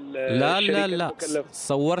طرف لا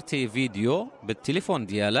صورتي فيديو بالتليفون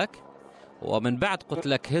ديالك، ومن بعد قلت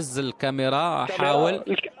لك هز الكاميرا حاول.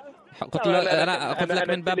 قلت لك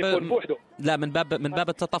من باب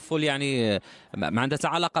التطفل، يعني ما عندها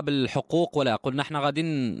علاقه بالحقوق، ولا قلنا احنا غادي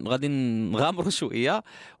نغامروا شويه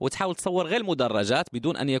وتحاول تصور غير المدرجات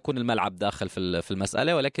بدون ان يكون الملعب داخل في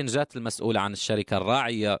المساله. ولكن جات المسؤوله عن الشركه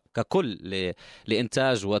الراعيه ككل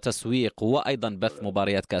لانتاج وتسويق وايضا بث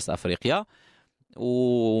مباريات كاس افريقيا،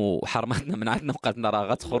 وحرمتنا من عندنا وقالت لنا راه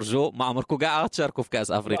غتخرجوا، ما عمركم كاع غتشاركوا في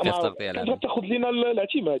كاس افريقيا في تغطيه العالم. تاخذ لنا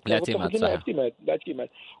الاعتماد.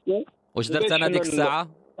 واش درت انا ديك الساعه؟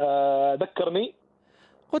 ذكرني.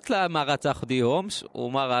 قلت لا ما غتاخديهمش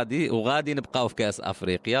وغادي نبقاو في كاس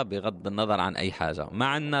افريقيا بغض النظر عن اي حاجه. ما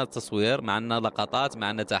عندنا تصوير، ما عندنا لقطات، ما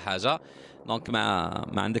عندنا حتى حاجه، دونك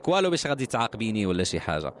ما عندك والو باش غادي تعاقبيني ولا شي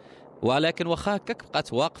حاجه. ولكن واخا هكاك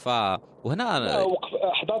بقات واقفه، وهنا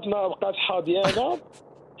حضرتنا بقات حاضيانه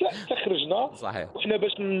تخرجنا صحيح. وحنا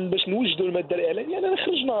باش نوجدوا الماده الاعلاميه، انا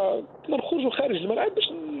كنا نخرجوا خارج الملعب باش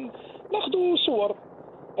ناخذوا صور.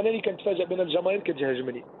 انا اللي كنتفاجئ بان الجماهير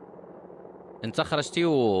كتهاجمني. انت خرجتي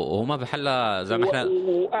وهما بحال زعما حنا،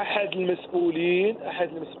 واحد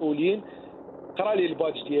المسؤولين قرا لي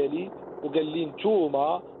الباج ديالي وقال لي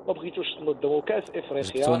نتوما ما بغيتوش تنظموا كاس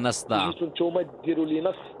افريقيا، جيتوا نتوما ديروا لينا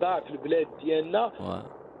الصداع في البلاد ديالنا.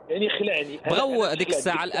 يعني خلعني بغاو ديك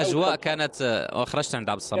الساعه الاجواء كانت، خرجت عند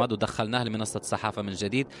عبد الصمد ودخلناه لمنصه الصحافه من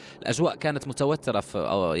جديد. الاجواء كانت متوتره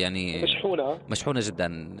يعني مشحونه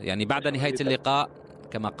جدا. يعني بعد نهايه اللقاء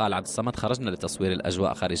كما قال عبد الصمد خرجنا لتصوير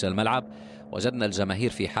الاجواء خارج الملعب، وجدنا الجماهير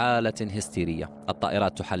في حاله هستيريه،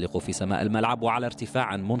 الطائرات تحلق في سماء الملعب وعلى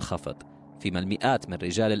ارتفاع منخفض، فيما المئات من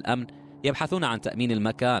رجال الامن يبحثون عن تامين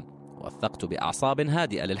المكان. وثقت باعصاب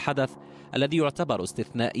هادئه للحدث الذي يعتبر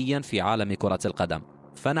استثنائيا في عالم كره القدم،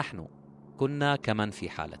 فنحن كنا كمن في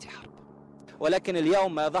حالة حرب. ولكن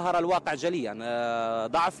اليوم ظهر الواقع جليا،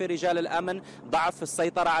 ضعف في رجال الأمن، ضعف في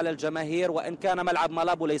السيطرة على الجماهير، وإن كان ملعب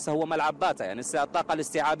مالابو ليس هو ملعب باتا، يعني الطاقة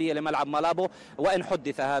الاستيعابية لملعب مالابو وإن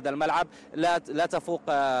حدث هذا الملعب لا تفوق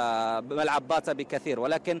ملعب باتا بكثير.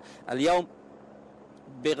 ولكن اليوم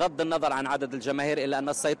بغض النظر عن عدد الجماهير إلا أن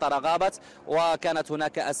السيطرة غابت، وكانت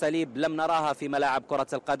هناك أساليب لم نراها في ملاعب كرة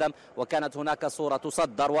القدم، وكانت هناك صورة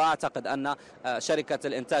تصدر. وأعتقد أن شركة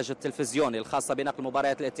الإنتاج التلفزيوني الخاصة بنقل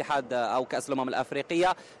مباريات الاتحاد أو كأس الأمم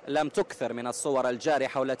الأفريقية لم تكثر من الصور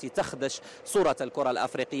الجارحة والتي تخدش صورة الكرة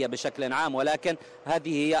الأفريقية بشكل عام، ولكن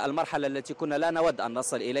هذه هي المرحلة التي كنا لا نود أن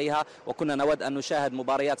نصل إليها، وكنا نود أن نشاهد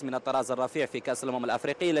مباريات من الطراز الرفيع في كأس الأمم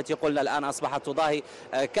الأفريقية التي قلنا الآن أصبحت تضاهي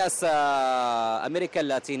كأس أمريكا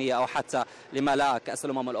اللاتينية أو حتى لما لا كأس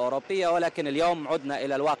الأمم الأوروبية. ولكن اليوم عدنا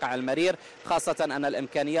إلى الواقع المرير، خاصة أن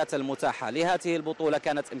الإمكانيات المتاحة لهذه البطولة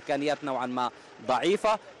كانت إمكانيات نوعا ما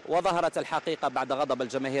ضعيفة، وظهرت الحقيقة بعد غضب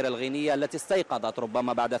الجماهير الغينية التي استيقظت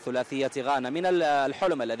ربما بعد ثلاثية غانا من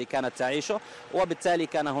الحلم الذي كانت تعيشه، وبالتالي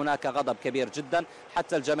كان هناك غضب كبير جدا،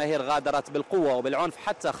 حتى الجماهير غادرت بالقوة وبالعنف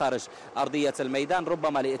حتى خارج أرضية الميدان،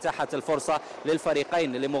 ربما لإتاحة الفرصة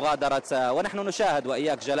للفريقين لمغادرة. ونحن نشاهد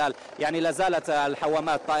وإياك جلال يعني لازالت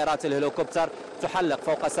الحوامات طائرات الهليكوبتر تحلق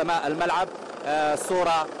فوق سماء الملعب.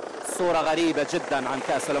 صورة غريبة جدا عن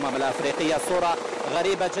كأس الأمم الأفريقية، صورة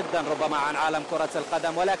غريبة جدا ربما عن عالم كرة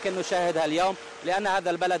القدم، ولكن نشاهدها اليوم لأن هذا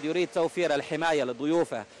البلد يريد توفير الحماية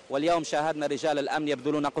لضيوفه. واليوم شاهدنا رجال الأمن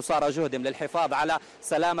يبذلون قصارى جهدهم للحفاظ على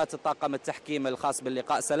سلامة الطاقم التحكيم الخاص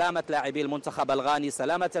باللقاء، سلامة لاعبي المنتخب الغاني،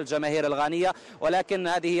 سلامة الجماهير الغانية، ولكن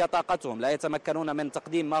هذه هي طاقتهم، لا يتمكنون من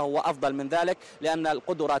تقديم ما هو أفضل من ذلك لأن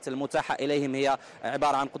القدرات المتاحة إليهم هي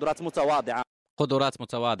عبارة عن قدرات متواضعة.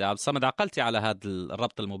 عبد الصمد، عقلتي على هذا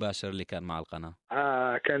الربط المباشر اللي كان مع القناة؟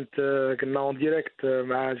 كنا اون ديريكت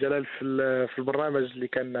مع جلال في البرنامج اللي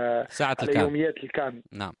كان ساعة على يوميات الكان.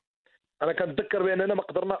 نعم. انا كنتذكر باننا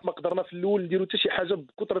ما قدرنا في الاول نديروا حتى شي حاجه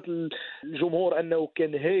بكثره الجمهور، انه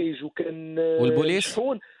كان هايج وكان والبوليس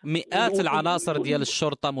شحون، مئات العناصر ديال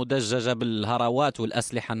الشرطه مدججه بالهراوات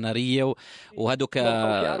والاسلحه الناريه وهذوك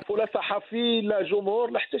يعرفوا لا صحفي لا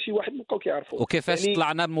جمهور لا حتى شي واحد بقاو كيعرفوا. وكيفاش يعني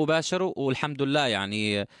طلعنا مباشر والحمد لله.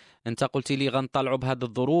 يعني انت قلتي لي غنطلعوا بهذه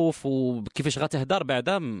الظروف، وكيفاش غتهدر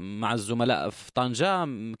بعدا مع الزملاء في طنجة،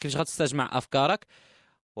 كيفاش غتستجمع افكارك،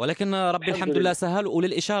 ولكن ربي الحمد لله سهل.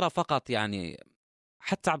 وللإشارة فقط يعني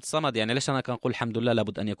حتى عبد الصمد، يعني ليش أنا كنقول الحمد لله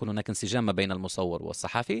لابد أن يكون هناك انسجام ما بين المصور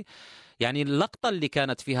والصحفي. يعني اللقطة اللي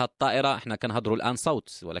كانت فيها الطائرة، احنا كنهضروا الآن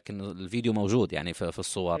صوت ولكن الفيديو موجود يعني في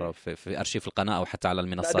الصور في أرشيف القناة أو حتى على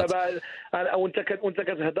المنصات. دابا وانت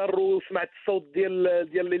كتهضر وسمعت الصوت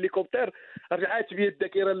ديال الهليكوبتر، رجعت بيا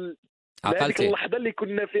الذاكرة هذيك اللحظة اللي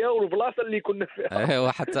كنا فيها والبلاصة اللي كنا فيها.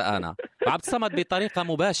 ايوه حتى أنا. عبد الصمد بطريقة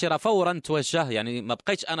مباشرة فورا توجه، يعني ما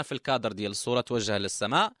بقيتش أنا في الكادر ديال الصورة، توجه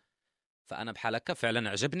للسماء. فأنا بحال هكا فعلا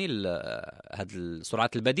عجبني هذه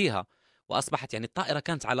السرعات البديهة، وأصبحت يعني الطائرة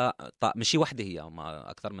كانت على ماشي وحده، هي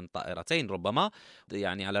أكثر من طائرتين ربما،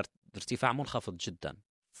 يعني على ارتفاع منخفض جدا.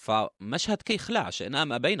 فمشهد كيخلع شئنا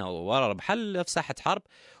ما بينه وراء بحال في ساحة حرب،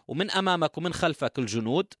 ومن أمامك ومن خلفك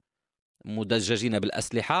الجنود مدججين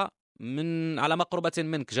بالأسلحة، من على مقربة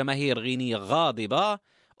منك جماهير غينية غاضبة،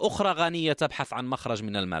 أخرى غانية تبحث عن مخرج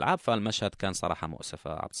من الملعب. فالمشهد كان صراحة مؤسف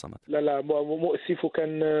عبد الصمد. لا مؤسف،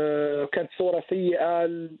 وكانت صورة سيئة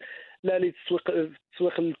لا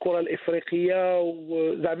لتسويق الكرة الإفريقية،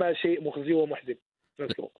 وزعما شيء مخزي ومحزن.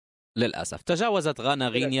 للأسف تجاوزت غانا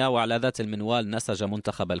غينيا، وعلى ذات المنوال نسج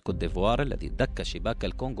منتخب الكوت ديفوار الذي دك شباك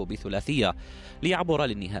الكونغو بثلاثية ليعبر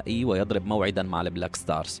للنهائي ويضرب موعدا مع البلاك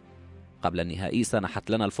ستارز. قبل النهائي سنحت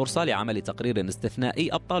لنا الفرصة لعمل تقرير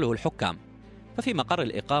استثنائي أبطاله الحكام، ففي مقر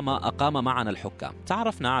الإقامة أقام معنا الحكام،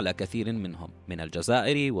 تعرفنا على كثير منهم من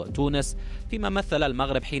الجزائر وتونس، فيما مثل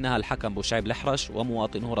المغرب حينها الحكم بوشعيب الحرش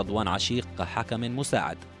ومواطنه رضوان عشيق كحكم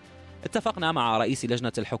مساعد. اتفقنا مع رئيس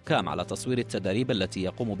لجنة الحكام على تصوير التدريب التي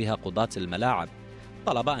يقوم بها قضاة الملاعب،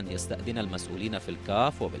 طلب أن يستأذن المسؤولين في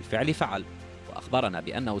الكاف وبالفعل فعل، وأخبرنا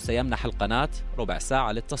بأنه سيمنح القناة ربع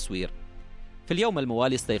ساعة للتصوير. في اليوم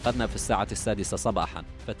الموالي استيقظنا في 6:06 صباحا،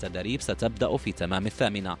 فالتدريب ستبدأ في تمام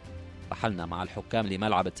 8:00. رحلنا مع الحكام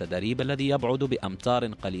لملعب التدريب الذي يبعد بأمتار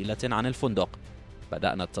قليلة عن الفندق.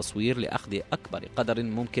 بدأنا التصوير لأخذ أكبر قدر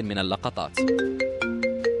ممكن من اللقطات،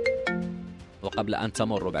 وقبل أن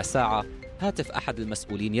تمر ربع ساعة هاتف أحد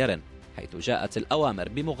المسؤولين يرن، حيث جاءت الأوامر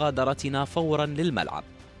بمغادرتنا فورا للملعب.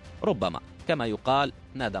 ربما كما يقال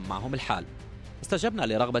نادم معهم الحال. استجبنا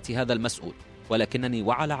لرغبة هذا المسؤول، ولكنني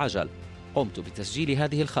وعلى عجل قمت بتسجيل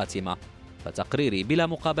هذه الخاتمة، فتقريري بلا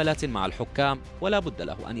مقابلات مع الحكام ولا بد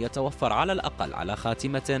له أن يتوفر على الأقل على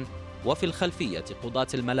خاتمة، وفي الخلفية قضاة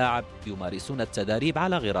الملاعب يمارسون التدريب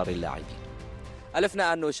على غرار اللاعبين.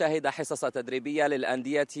 ألفنا أن نشاهد حصص تدريبية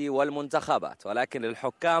للأندية والمنتخبات، ولكن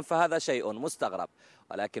للحكام فهذا شيء مستغرب.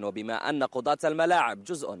 ولكن وبما أن قضاة الملاعب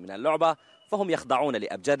جزء من اللعبة فهم يخضعون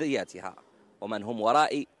لأبجدياتها، ومن هم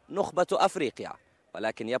وراء نخبة أفريقيا.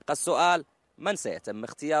 ولكن يبقى السؤال، من سيتم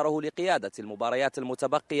اختياره لقيادة المباريات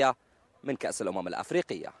المتبقية من كأس الأمم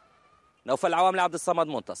الأفريقية. نوفل العوامل، عبد الصمد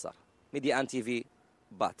منتصر، ميديا ان تي في،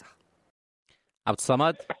 باتا. عبد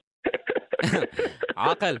الصمد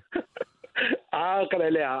عاقل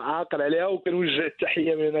عليها وكنوجه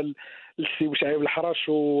التحيه من السي بوشعيب الحرش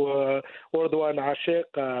ورضوان عاشق.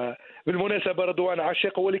 بالمناسبه رضوان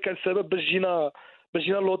عاشق هو اللي كان السبب باش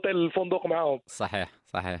جينا لوطيل الفندق معاهم. صحيح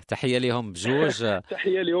تحيه لهم بجوج.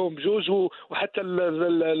 تحيه لهم بجوج وحتى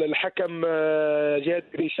الحكم جهاد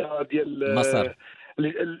ريشه ديال مصر.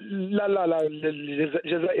 لا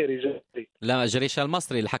الجزائري. لا جريشة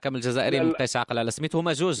المصري، الحكم الجزائري ما بقيتش عاقل على سميتو.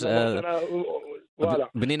 هما جوج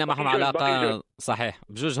بنينا معهم علاقه. صحيح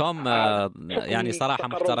بجوجهم يعني صراحه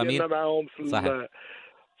محترمين صحيح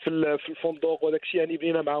في الفندق وداك الشيء، يعني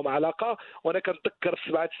بنينا معهم علاقه. وانا كنتذكر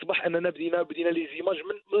 7 الصباح اننا بدينا لي زيماج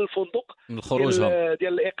من الفندق، من خروجهم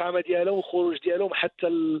ديال الاقامه ديالهم والخروج ديالهم حتى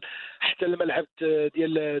الملعب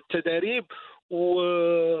ديال التدريب.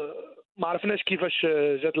 ما عرفناش كيفاش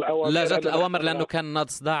جات الاوامر. لا جات الاوامر لانه كان ناض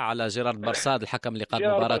صداع على جيرارد برصاد الحكم اللي قاد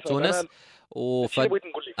مباراه تونس،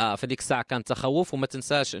 في ديك الساعه كان تخوف. وما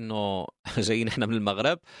تنساش انه جايين احنا من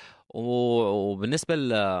المغرب، وبالنسبه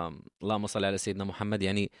اللهم صل على سيدنا محمد،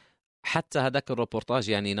 يعني حتى هذاك الروبورتاج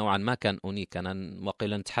يعني نوعا ما كان اونيك. انا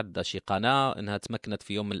وقيل نتحدى شي قناه انها تمكنت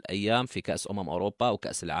في يوم من الايام في كاس اوروبا او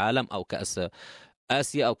كاس العالم او كاس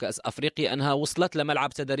آسيا أو كأس أفريقيا أنها وصلت لملعب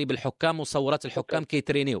تدريب الحكام وصورت الحكام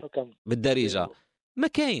كيترينيو بالدارجة. ما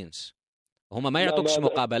كاينش، هما ما يعطوكش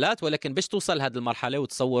مقابلات، ولكن باش توصل هذه المرحلة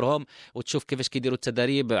وتصورهم وتشوف كيفاش كيديروا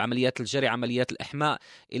التدريب، عمليات الجري، عمليات الإحماء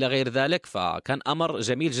إلى غير ذلك. فكان أمر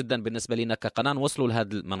جميل جدا بالنسبة لنا كقناة نوصلوا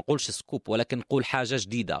لهذا، ما نقولش سكوب ولكن نقول حاجة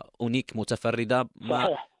جديدة أونيك متفردة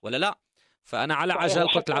ولا لا. فأنا على عجل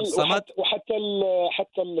قلت لعبد الصمد.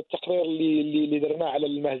 وحتى التقرير اللي درناه على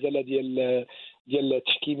المهزلة ديال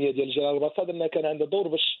التحكيميه ديال جلال البرصاد انها كان عندها دور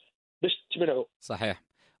باش تمنعه. صحيح.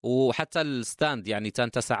 وحتى الستاند يعني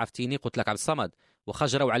انت سعفتيني قلت لك عبد الصمد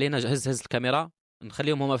وخجروا علينا هز الكاميرا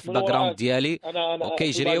نخليهم هما في الباك جراوند ديالي اوكي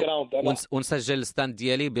يجريو ونسجل الستاند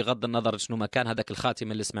ديالي بغض النظر شنو ما كان هذاك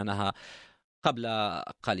الخاتمه اللي سمعناها قبل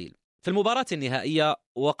قليل. في المباراة النهائية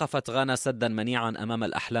وقفت غانا سدا منيعا امام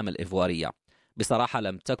الاحلام الايفواريه. بصراحه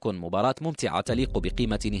لم تكن مباراة ممتعة تليق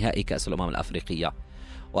بقيمة نهائي كأس الأمم الأفريقية.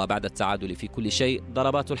 وبعد التعادل في كل شيء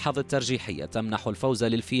ضربات الحظ الترجيحية تمنح الفوز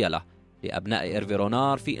للفيلة لأبناء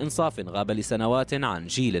إيرفيرونار في إنصاف غاب لسنوات عن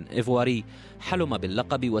جيل إيفواري حلم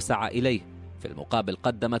باللقب وسعى إليه. في المقابل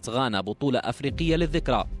قدمت غانا بطولة أفريقية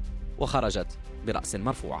للذكرى وخرجت برأس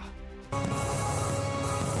مرفوعة.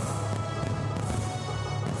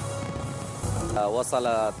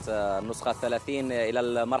 وصلت النسخة 30 إلى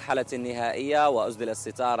المرحلة النهائية وأسدل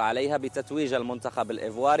الستار عليها بتتويج المنتخب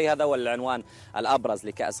الإيفواري. هذا هو العنوان الأبرز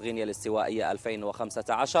لكأس غينيا الإستوائية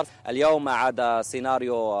 2015. اليوم عاد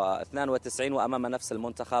سيناريو 92 وأمام نفس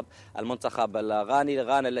المنتخب الغاني،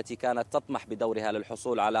 غانا التي كانت تطمح بدورها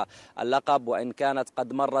للحصول على اللقب، وإن كانت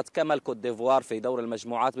قد مرت كما الكوت ديفوار في دور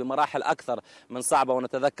المجموعات بمراحل أكثر من صعبة.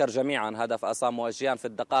 ونتذكر جميعا هدف أسامو أجيان في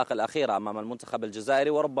الدقائق الأخيرة أمام المنتخب الجزائري،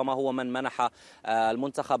 وربما هو من منح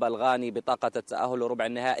المنتخب الغاني بطاقة التأهل لربع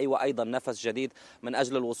النهائي وأيضا نفس جديد من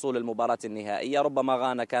أجل الوصول للمباراة النهائية. ربما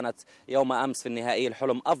غانا كانت يوم أمس في النهائي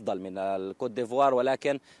الحلم أفضل من الكوت ديفوار،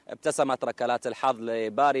 ولكن ابتسمت ركلات الحظ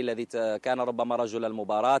لباري الذي كان ربما رجل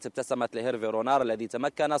المباراة، ابتسمت لهيرفيرونار الذي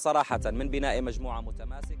تمكن صراحة من بناء مجموعة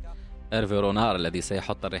متماسكة. هيرفيرونار الذي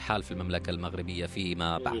سيحط الرحال في المملكة المغربية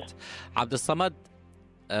فيما بعد. عبد الصمد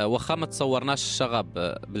وخا ما تصورناش الشغب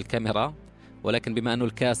بالكاميرا، ولكن بما أنه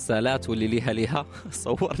الكاس سالات واللي ليها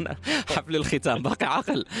صورنا حفل الختام. باقي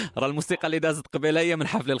عقل راه الموسيقى اللي دازت قبيله هي من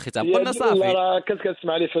حفل الختام. قلنا صافي كنت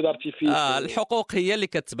كنسمع لي في دارتي في الحقوق هي اللي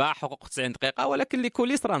كتباع حقوق 90 دقيقة، ولكن اللي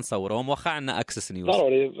كوليس راه نصورهم واخا عندنا اكسس نيوز.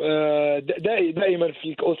 ضروري دائما في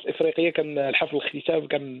الكؤوس الافريقيه كان الحفل الختام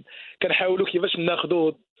كنحاولوا كيفاش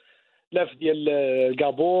ناخذوه لا في ديال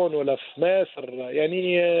الغابون ولا في مصر،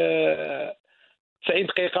 يعني 90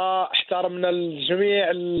 دقيقة احترمنا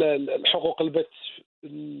الجميع الحقوق البث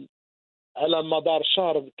على مدار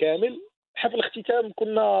الشهر كامل. حفل الاختتام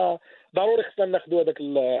كنا ضروري خصنا ناخذوا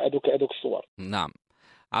هذوك الصور. نعم.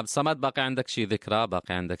 عبد الصمد باقي عندك شي ذكرى،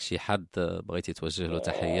 باقي عندك شي حد بغيتي توجه له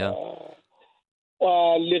تحية؟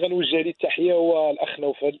 واللي غنوجه ليه التحية هو الأخ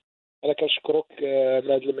نوفل، أنا كنشكرك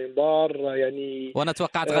من هذا المنبر يعني. وانا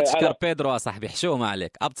توقعت غتشكر بيدرو صاحبي، حشومه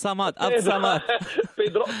عليك. عبد الصمد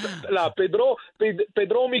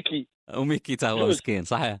بيدرو وميكي تا هو مسكين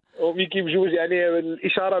صحيح، وميكي بجوج، يعني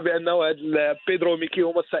الإشارة بأنه هاد بيدرو وميكي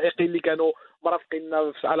هما السائقين اللي كانوا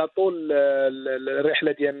مرافقيننا على طول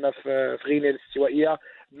الرحلة ديالنا في غينيا الاستوائية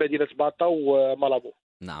بمدينة باطا ومالابو.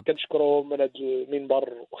 نعم. كنشكرهم من هذا المنبر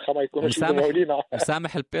واخا ما يكونوش يسمعوا لينا.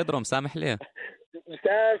 مسامح البيدرو، مسامح ليه.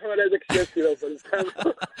 مسامح ولا داك الشيء.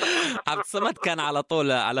 عبد الصمد كان على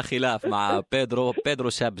طول على خلاف مع بيدرو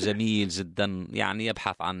شاب جميل جدا، يعني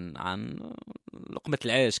يبحث عن لقمة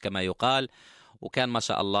العيش كما يقال، وكان ما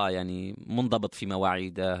شاء الله يعني منضبط في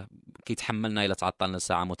مواعيده، كي تحملنا إلى تعطلنا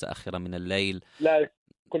ساعة متأخرة من الليل. لا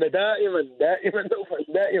كنا دائما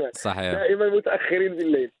صحيح. دائما متأخرين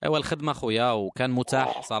بالليل. ايوا الخدمة خويا، وكان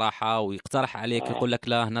متاح صراحة، ويقترح عليك يقول لك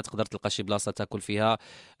لا هنا تقدر تلقى شي بلاصة تاكل فيها،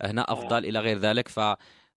 هنا أفضل إلى غير ذلك.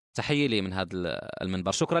 فتحيي لي من هذا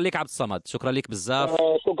المنبر. شكرا لك عبد الصمد، شكرا لك بزاف.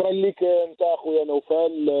 شكرا لك انت اخويا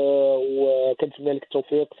نوفل، وكنتمنى لك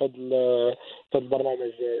التوفيق في هذا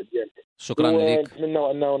البرنامج ديالك. شكرا لك.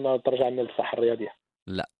 نتمنى انه ترجع لنا للصحة الرياضية.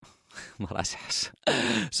 لا ما راجعش.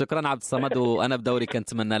 شكرا عبد الصمد، وانا بدوري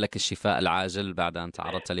كنتمنى لك الشفاء العاجل بعد ان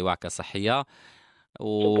تعرضت لوعكة صحية.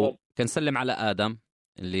 وكنسلم على آدم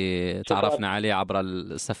اللي تعرفنا عليه عبر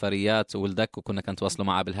السفريات، ولدك وكنا كنتواصلوا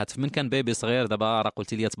معه بالهاتف من كان بيبي صغير. دابا راه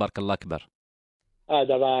قلت لي تبارك الله كبر.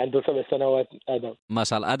 دابا عنده 7 سنوات آدم. ما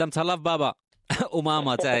شاء الله. آدم تهلا في بابا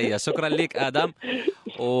وماما تاهي. شكرا لك آدم،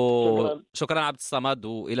 وشكرا عبد الصمد،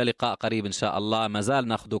 وإلى لقاء قريب إن شاء الله. ما زال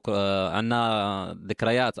ناخذك، عنا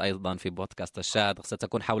ذكريات أيضا في بودكاست الشاهد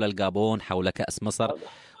ستكون حول الغابون، حول كأس مصر،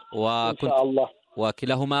 إن شاء الله.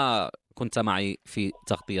 وكلاهما كنت معي في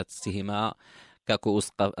تغطيتهما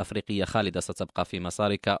ككؤوس أفريقية خالدة ستبقى في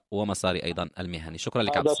مسارك ومساري أيضا المهني. شكرا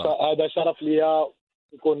لك عبد الصمد. هذا شرف لي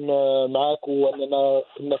نكون معك وأننا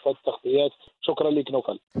كنا في التغطيات. شكرا لك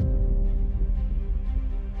نوفل.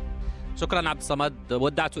 شكرا عبد الصمد.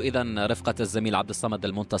 ودعت إذن رفقة الزميل عبد الصمد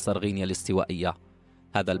المنتصر غينيا الإستوائية،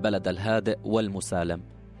 هذا البلد الهادئ والمسالم.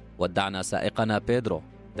 ودعنا سائقنا بيدرو،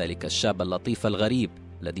 ذلك الشاب اللطيف الغريب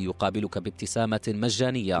الذي يقابلك بابتسامة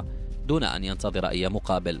مجانية دون أن ينتظر أي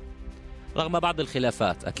مقابل، رغم بعض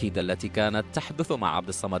الخلافات أكيد التي كانت تحدث مع عبد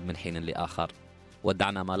الصمد من حين لآخر.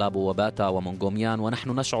 ودعنا مالابو وباتا ومونغوميان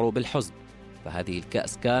ونحن نشعر بالحزن، فهذه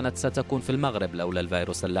الكأس كانت ستكون في المغرب لولا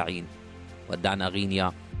الفيروس اللعين. ودعنا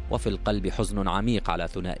غينيا وفي القلب حزن عميق على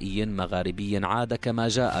ثنائي مغاربي عاد كما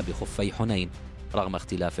جاء بخفي حنين رغم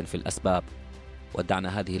اختلاف في الأسباب.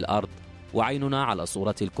 ودعنا هذه الأرض وعيننا على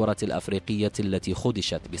صورة الكرة الأفريقية التي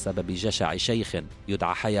خدشت بسبب جشع شيخ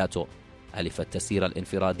يدعى حياتو، ألف التسيير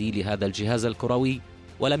الانفرادي لهذا الجهاز الكروي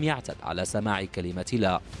ولم يعتد على سماع كلمة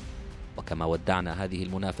لا. وكما ودعنا هذه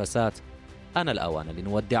المنافسات، آن الأوان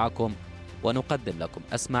لنودعكم ونقدم لكم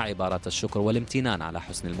أسمى عبارات الشكر والامتنان على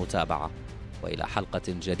حسن المتابعة. وإلى حلقة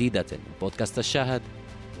جديدة من بودكاست الشاهد،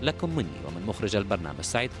 لكم مني ومن مخرج البرنامج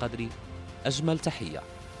سعيد قدري أجمل تحية،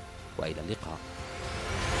 وإلى اللقاء.